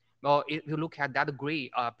controller. Well, if you look at that gray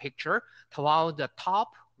picture, toward the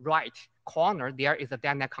top right corner, there is a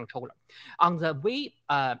DETNET controller. On the way,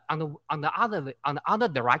 on the other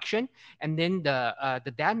direction, and then the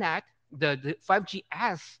DETNET, the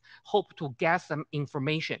 5GS hope to get some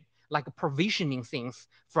information like provisioning things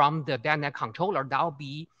from the DETNET controller that will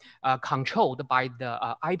be controlled by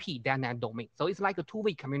the IP DETNET domain. So it's like a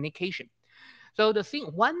two-way communication. So the thing,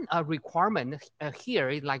 one requirement here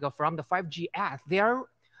is like from the 5GS,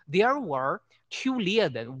 there were two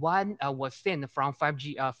liaisons. One was sent from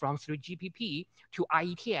 3GPP to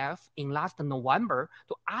IETF in last November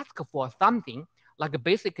to ask for something like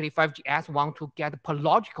basically 5GS want to get per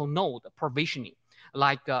logical node provisioning,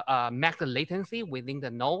 like max latency within the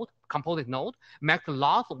node, composite node, max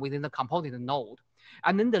loss within the composite node.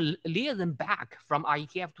 And then the liaison back from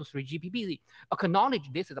IETF to 3GPP acknowledge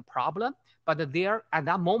this is a problem, but there at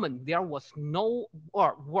that moment, there was no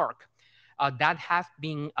work that has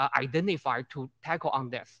been identified to tackle on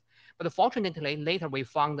this. But fortunately, later we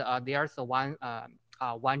found there's one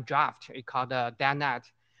draft called DETNET,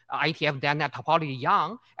 IETF DETNET topology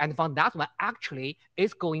Young, and found that one actually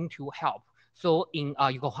is going to help. So in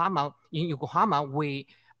Yokohama, we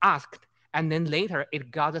asked, and then later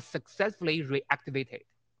it got successfully reactivated.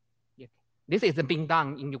 Yeah. This is being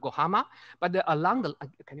done in Yokohama, but along the,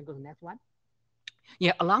 can you go to the next one?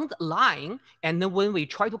 Yeah, along the line, and then when we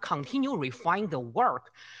try to continue refine the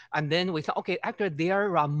work, and then we say, okay, actually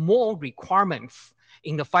there are more requirements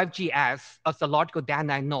in the 5GS as a logical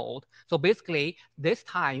DETNET node. So basically, this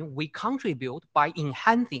time we contribute by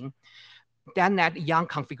enhancing DETNET Young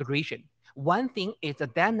configuration. One thing is the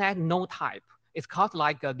DETNET node type. It's called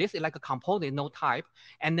like, this is like a composite node type.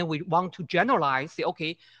 And then we want to generalize, say,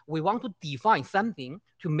 okay, we want to define something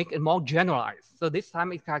to make it more generalized. So this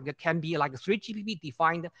time it can be like a 3GPP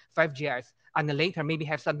defined 5GS, and then later maybe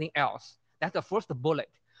have something else. That's the first bullet.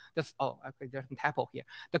 This, oh, okay, there's a typo here.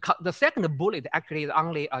 The second bullet actually is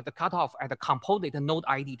only the cutoff at the composite node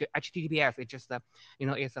ID. The HTTPS, it's just,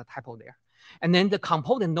 it's a typo there. And then the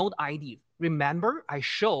component node ID. Remember, I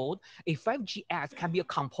showed a 5GS can be a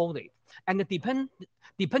component. And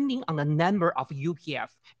depending on the number of UPF,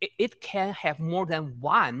 it can have more than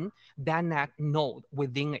one DETNET node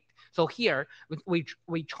within it. So here,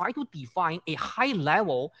 we try to define a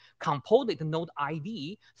high-level component node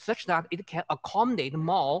ID such that it can accommodate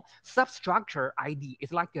more substructure ID.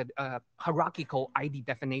 It's like a hierarchical ID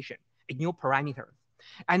definition, a new parameter.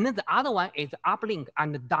 And then the other one is uplink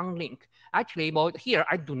and downlink. Actually, well, here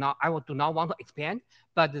I do not want to expand,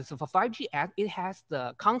 but for 5GS, it has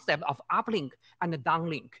the concept of uplink and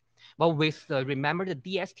downlink. But with remember the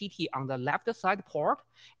DSTT on the left side port,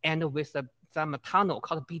 and with some tunnel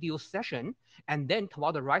called BDU session, and then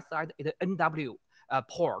toward the right side is the NW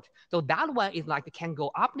port. So that one is like can go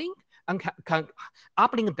uplink and can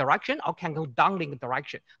uplink direction or can go downlink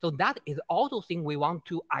direction. So that is also thing we want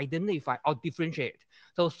to identify or differentiate.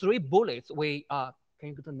 So three bullets we can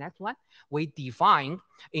you go to the next one? We defined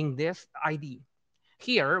in this ID.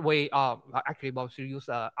 Here we actually want to use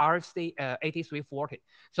RFC 8340.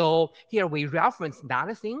 So here we reference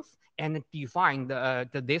data things and define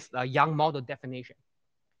this Young model definition.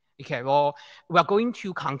 Okay, well, we're going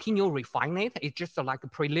to continue refine it. It's just like a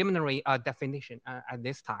preliminary definition at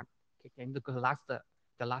this time. Okay, can you look at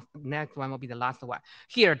the next one will be the last one.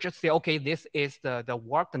 Here, just say, okay, this is the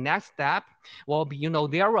work. The next step will be,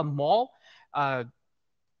 there are more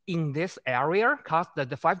in this area because the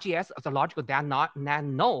 5GS as a logical DETNET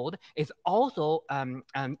node is also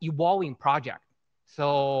evolving project.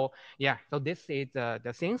 So yeah, so this is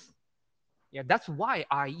the things. Yeah, that's why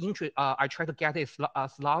I try to get a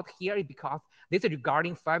slot here, because this is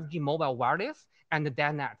regarding 5G mobile wireless and the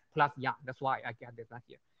DETNet plus young. That's why I get this one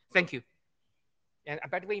here. Thank you. And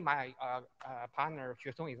by the way, my partner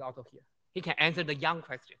Xuesong is also here. He can answer the young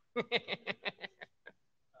question.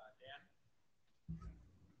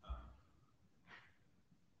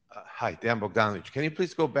 Hi, Dan Bogdanovich. Can you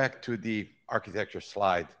please go back to the architecture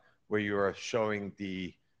slide where you are showing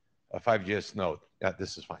the 5GS node? Yeah,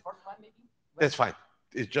 this is fine. That's fine.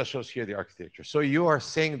 It just shows here the architecture. So you are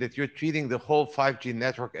saying that you're treating the whole 5G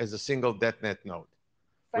network as a single DETNet node.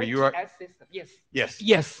 Where you are, system. Yes. Yes.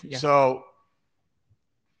 Yes. Yes. So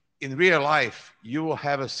in real life, you will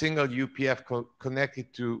have a single UPF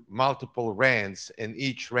connected to multiple RANs, and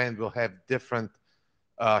each RAN will have different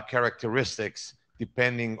characteristics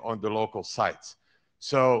depending on the local sites.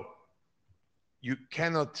 So you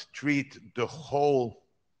cannot treat the whole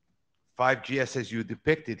 5GS as you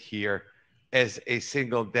depicted here as a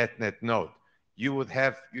single DETNet node. You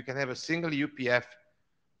can have a single UPF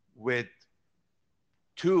with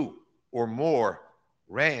 2 or more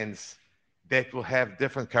RANs that will have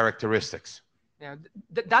different characteristics. Yeah,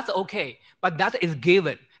 that's okay, but that is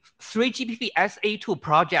given. 3GPP SA2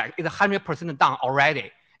 project is 100% done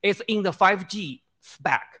already. It's in the 5G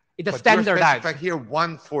spec. It's standardized. But here,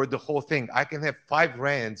 one for the whole thing. I can have 5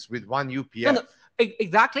 RANs with 1 UPF. No,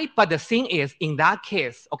 exactly, but the thing is, in that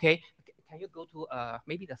case, okay, can you go to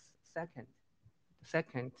maybe the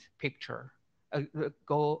second picture?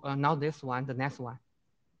 Not this one, the next one.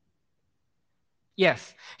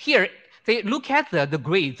 Yes, here, they look at the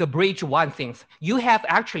grid, the bridge one things. You have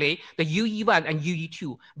actually the UE1 and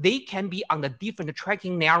UE2. They can be on the different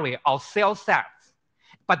tracking area or cell sets,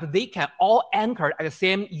 but they can all anchor at the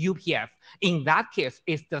same UPF. In that case,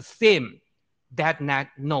 it's the same DETNet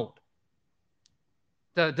node.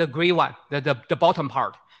 The gray one, the bottom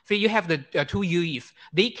part. So you have the 2 UEs.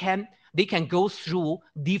 They can go through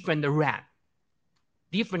different RAN,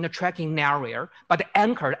 different tracking area, but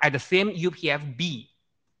anchored at the same UPF B.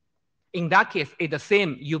 In that case, it's the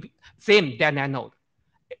same DETNet node.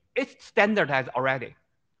 It's standardized already.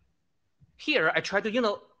 Here, I try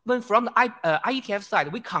to, when from the IETF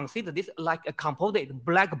side, we consider this like a composite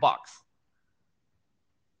black box.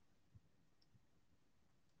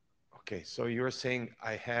 Okay, so you're saying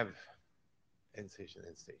I have end station.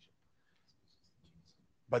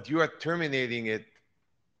 But you are terminating it,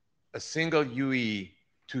 a single UE,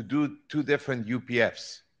 to do 2 different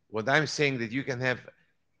UPFs. What I'm saying that you can have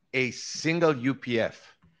a single UPF.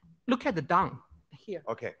 Look at the down here.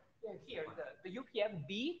 Okay. Yeah, here, the UPF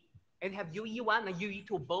B, and have UE1 and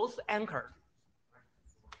UE2 both anchored.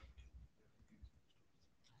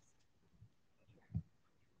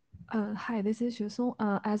 Hi, this is Xuesong.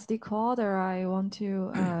 As the coder, I want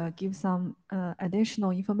to give some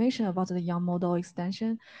additional information about the YANG model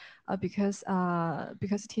extension, because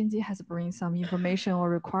TNZ has bring some information or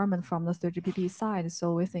requirement from the 3GPP side.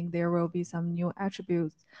 So we think there will be some new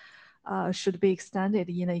attributes should be extended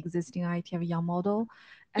in the existing IETF YANG model.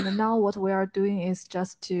 And now what we are doing is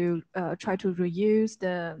just to try to reuse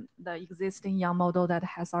the existing YANG model that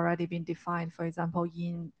has already been defined, for example,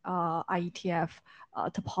 in IETF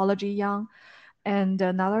topology YANG. And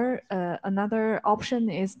another option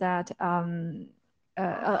is that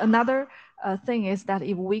another thing is that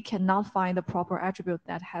if we cannot find the proper attribute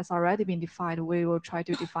that has already been defined, we will try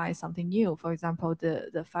to define something new. For example,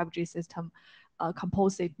 the 5G system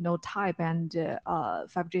composite node type and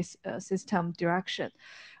 5G system direction.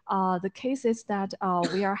 The case is that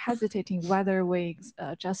we are hesitating whether we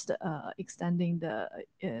just extending the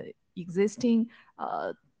existing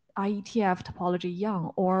IETF topology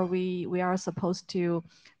YANG, or we are supposed to,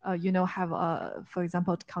 have for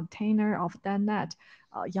example, container of DETNet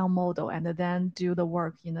YANG model, and then do the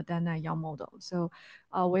work in the DETNet YANG model. So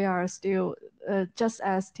we are still, just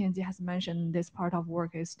as TNZ has mentioned, this part of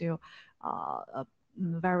work is still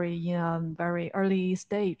very early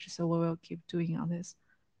stage. So we will keep doing on this.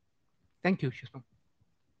 Thank you, Xuesong.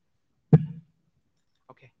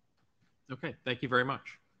 Okay. Okay, thank you very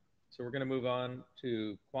much. So we're going to move on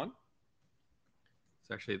to Kwan.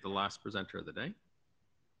 It's actually the last presenter of the day.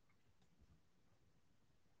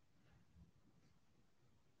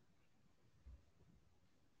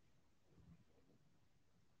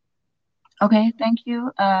 Okay, thank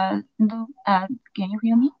you. Lou, can you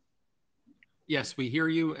hear me? Yes, we hear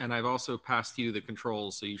you, and I've also passed you the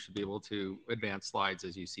controls, so you should be able to advance slides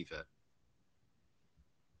as you see fit.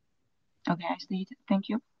 Okay, I see it. Thank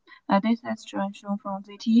you. This is Zhuan from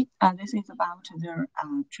ZT. This is about the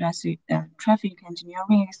traffic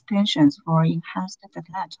engineering extensions for enhanced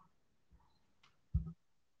DETNet.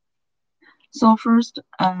 So first,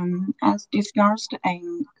 as discussed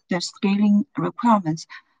in the scaling requirements,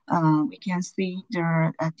 we can see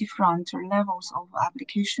there are different levels of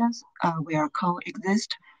applications will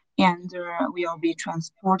coexist and will be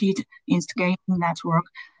transported in scaling network.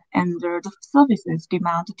 And the services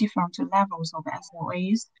demand different levels of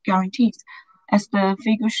SLAs guarantees. As the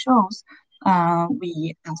figure shows,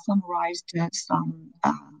 we summarized some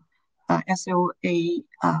SLA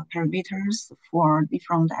parameters for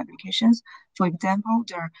different applications. For example,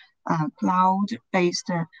 the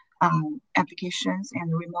cloud-based applications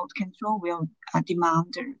and remote control will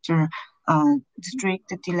demand the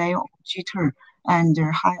strict delay of jitter and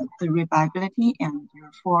high reliability. And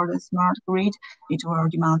for the smart grid, it will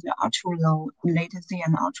demand ultra low latency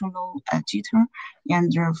and ultra low jitter.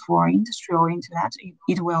 And for industrial internet,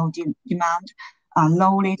 it will demand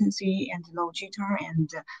low latency and low jitter and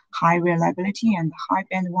high reliability and high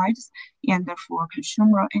bandwidth. And for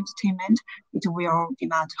consumer entertainment, it will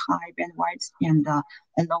demand high bandwidth and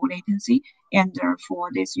low latency. And for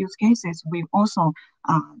these use cases, we also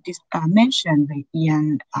mentioned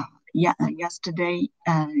in yesterday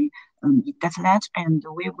DETNET, and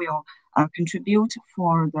we will contribute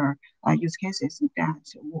for the use cases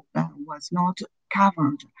that was not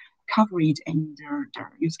covered in the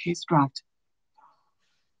use case draft.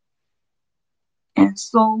 And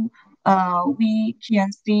so we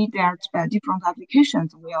can see that different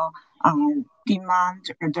applications will demand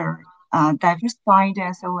the diversified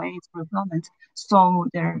SLA requirements. So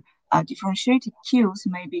the differentiated queues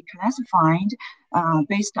may be classified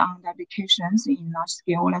based on the applications in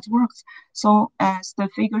large-scale networks. So as the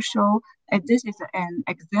figure shows, this is an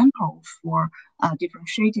example for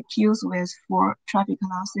differentiated queues with 4 traffic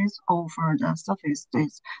classes over the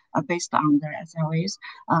surfaces based on the SLAs,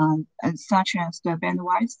 such as the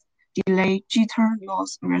bandwidth, delay, jitter,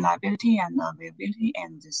 loss, reliability, and availability,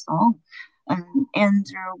 and so on. And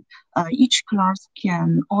each class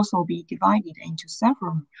can also be divided into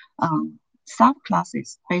several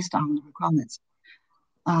subclasses based on the requirements.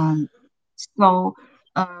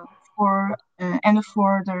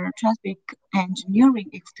 For the traffic engineering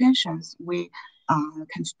extensions, we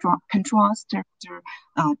contrast the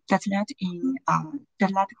DETNET in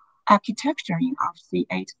DETNET architecture in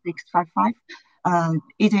RC8655.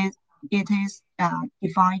 It is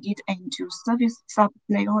divided into service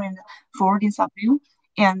sublayer and forwarding sublayer.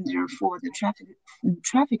 And for the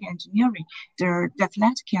traffic engineering, the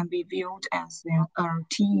DETNET can be viewed as a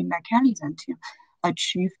RT mechanism to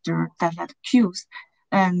achieve the DETNET queues.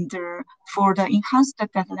 And for the enhanced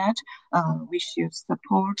DETNET, we should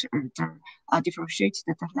support the differentiated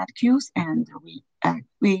DETNET queues, and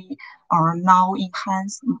we are now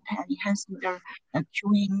enhancing the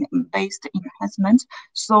queuing-based enhancement.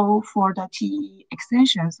 So for the TE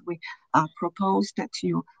extensions, we proposed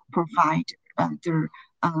to provide the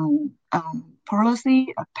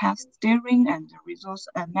policy, path steering, and resource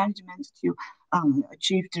management to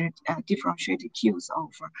achieve the differentiated queues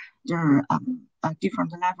over the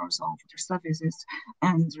different levels of the services,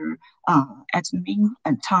 and at the mean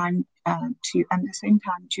time to at the same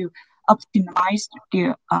time to optimize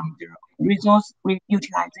the resource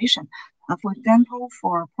utilization. For example,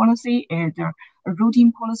 for policy, the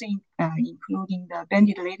routing policy, including the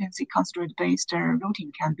banded latency constraint-based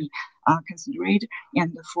routing, can be considered.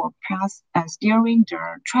 And for path steering, the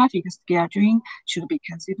traffic scheduling should be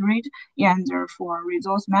considered. And for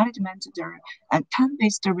resource management, the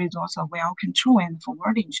time-based resource aware control and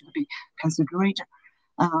forwarding should be considered.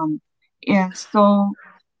 And so,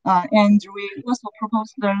 and we also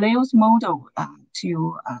propose the layers model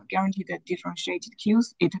to guarantee the differentiated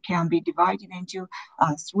queues. It can be divided into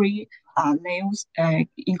 3 layers,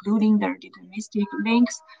 including the deterministic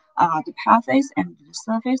links, the paths, and the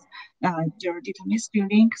surface. The deterministic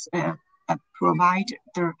links provide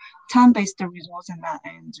the time-based resource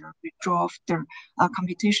and withdraw the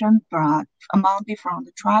computation among different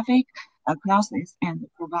traffic classes, and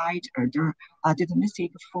provide the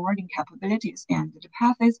deterministic forwarding capabilities. And the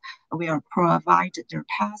paths will provide the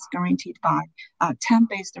path guaranteed by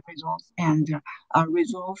time-based resource and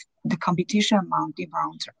resolve the computation among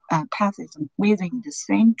different paths within the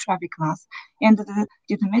same traffic class. And the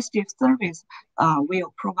deterministic service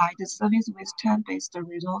will provide the service with time-based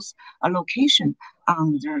resource allocation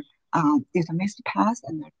on the deterministic path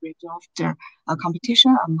and resolve the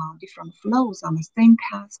competition among different flows on the same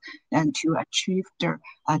path and to achieve the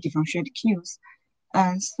differentiated queues.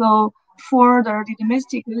 And so for the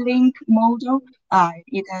deterministic link model,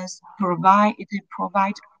 it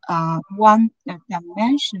provides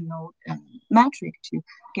one-dimensional metric to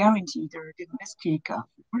guarantee the deterministic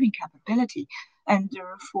forwarding capability. And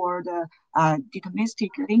for the deterministic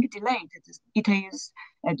link delay, it is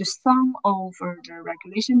the sum of the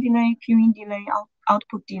regulation delay, queuing delay,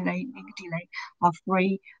 output delay, link delay,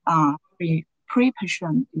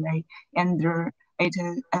 pre-partition delay, and the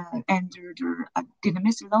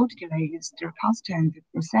deterministic load delay is the constant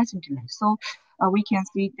processing delay. So we can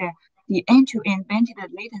see that the end-to-end banded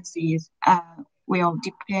latencies will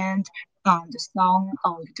depend on the sum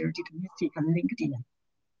of the deterministic link delay.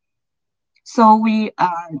 So we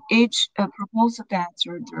each propose that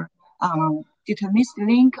the deterministic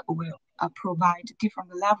link will provide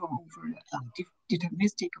different level of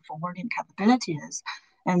deterministic forwarding capabilities.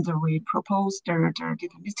 And we propose the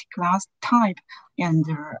deterministic class type, and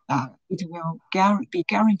it will be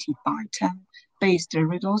guaranteed by 10-based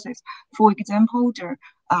resources. For example, the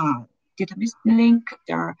deterministic link,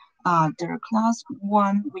 the class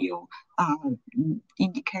 1 will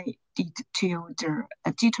indicate it to the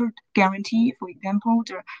jitter guarantee. For example,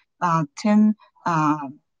 the 10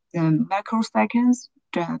 microseconds,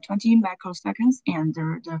 the 20 microseconds, and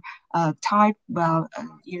the type will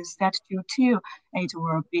is set to 2. It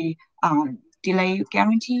will be delay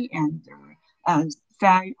guarantee, and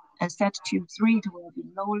set to 3, it will be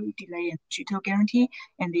low delay and jitter guarantee,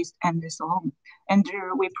 and so on. And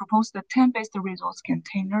we propose the 10-based resource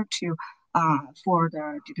container to for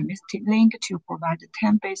the deterministic link to provide the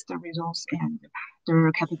 10-based resource and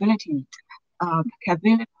the capabilities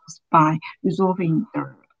by resolving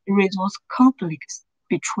the resource conflicts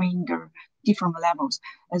between the different levels.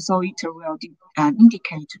 And so it will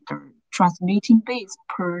indicate the transmitting base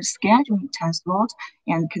per scheduling time slot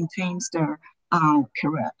and contains the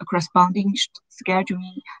corresponding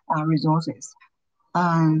scheduling resources.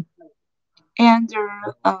 And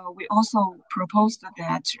we also proposed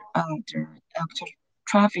that the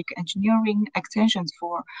traffic engineering extensions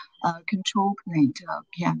for control plane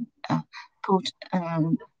can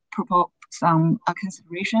propose some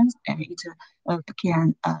considerations, and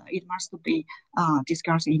it must be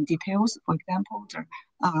discussed in details. For example, the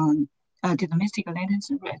deterministic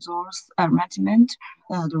latency resource management,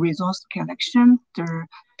 the resource collection, the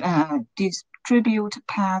distribute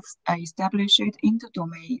paths established,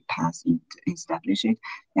 inter-domain paths established,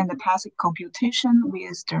 and the path computation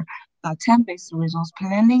with the 10-based resource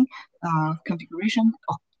planning, configuration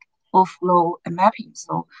of flow mapping.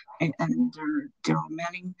 So, and there are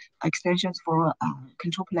many extensions for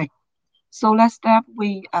control plane. So last step,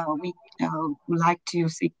 we would like to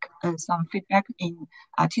seek some feedback in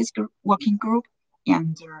TISC working group,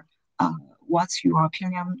 and what's your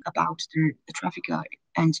opinion about the traffic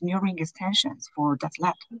engineering extensions for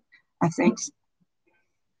DETNET? Thanks.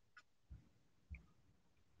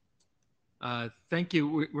 Thank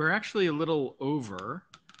you. We're actually a little over.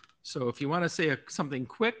 So if you want to say something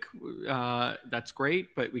quick, that's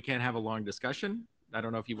great, but we can't have a long discussion. I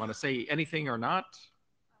don't know if you want to say anything or not.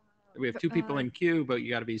 We have 2 people in queue, but you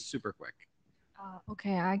got to be super quick.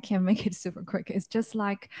 Okay, I can make it super quick. It's just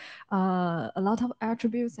like a lot of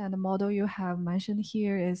attributes and the model you have mentioned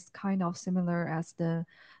here is kind of similar as the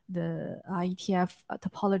IETF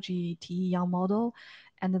topology TE Young model.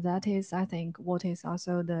 And that is, I think, what is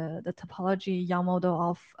also the topology Young model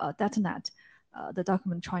of DETNET, the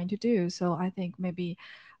document trying to do. So I think maybe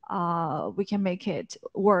we can make it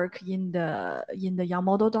work in the Young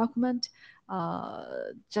model document.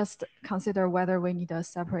 Just consider whether we need a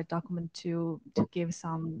separate document to give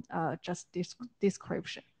some just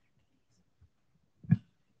description.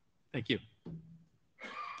 Thank you.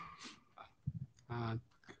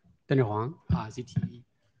 Daniel Huang, ZTE.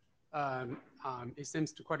 It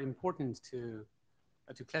seems quite important to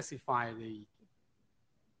classify the.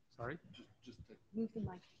 Sorry. Just move the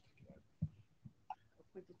mic.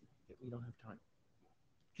 We don't have time.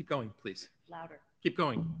 Keep going, please. Louder. Keep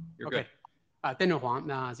going. You're okay. Good. Daniel Huang,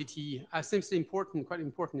 ZTE. Seems quite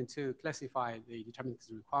important to classify the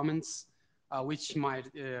deterministic requirements, which might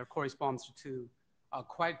correspond to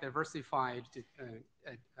quite diversified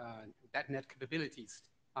DETNET capabilities.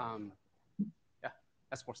 Yeah,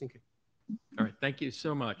 that's what I'm thinking. All right, thank you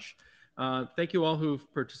so much. Thank you all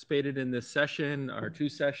who've participated in this session, our 2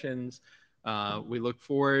 sessions. We look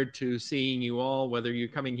forward to seeing you all, whether you're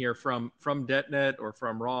coming here from DETNET or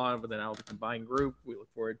from RAW with an Alpha combined group. We look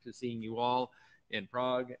forward to seeing you all in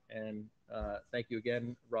Prague. And thank you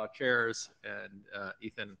again, RAW chairs and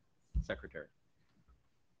Ethan, secretary.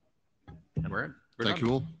 And we're in. Thank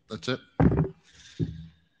you all. That's it.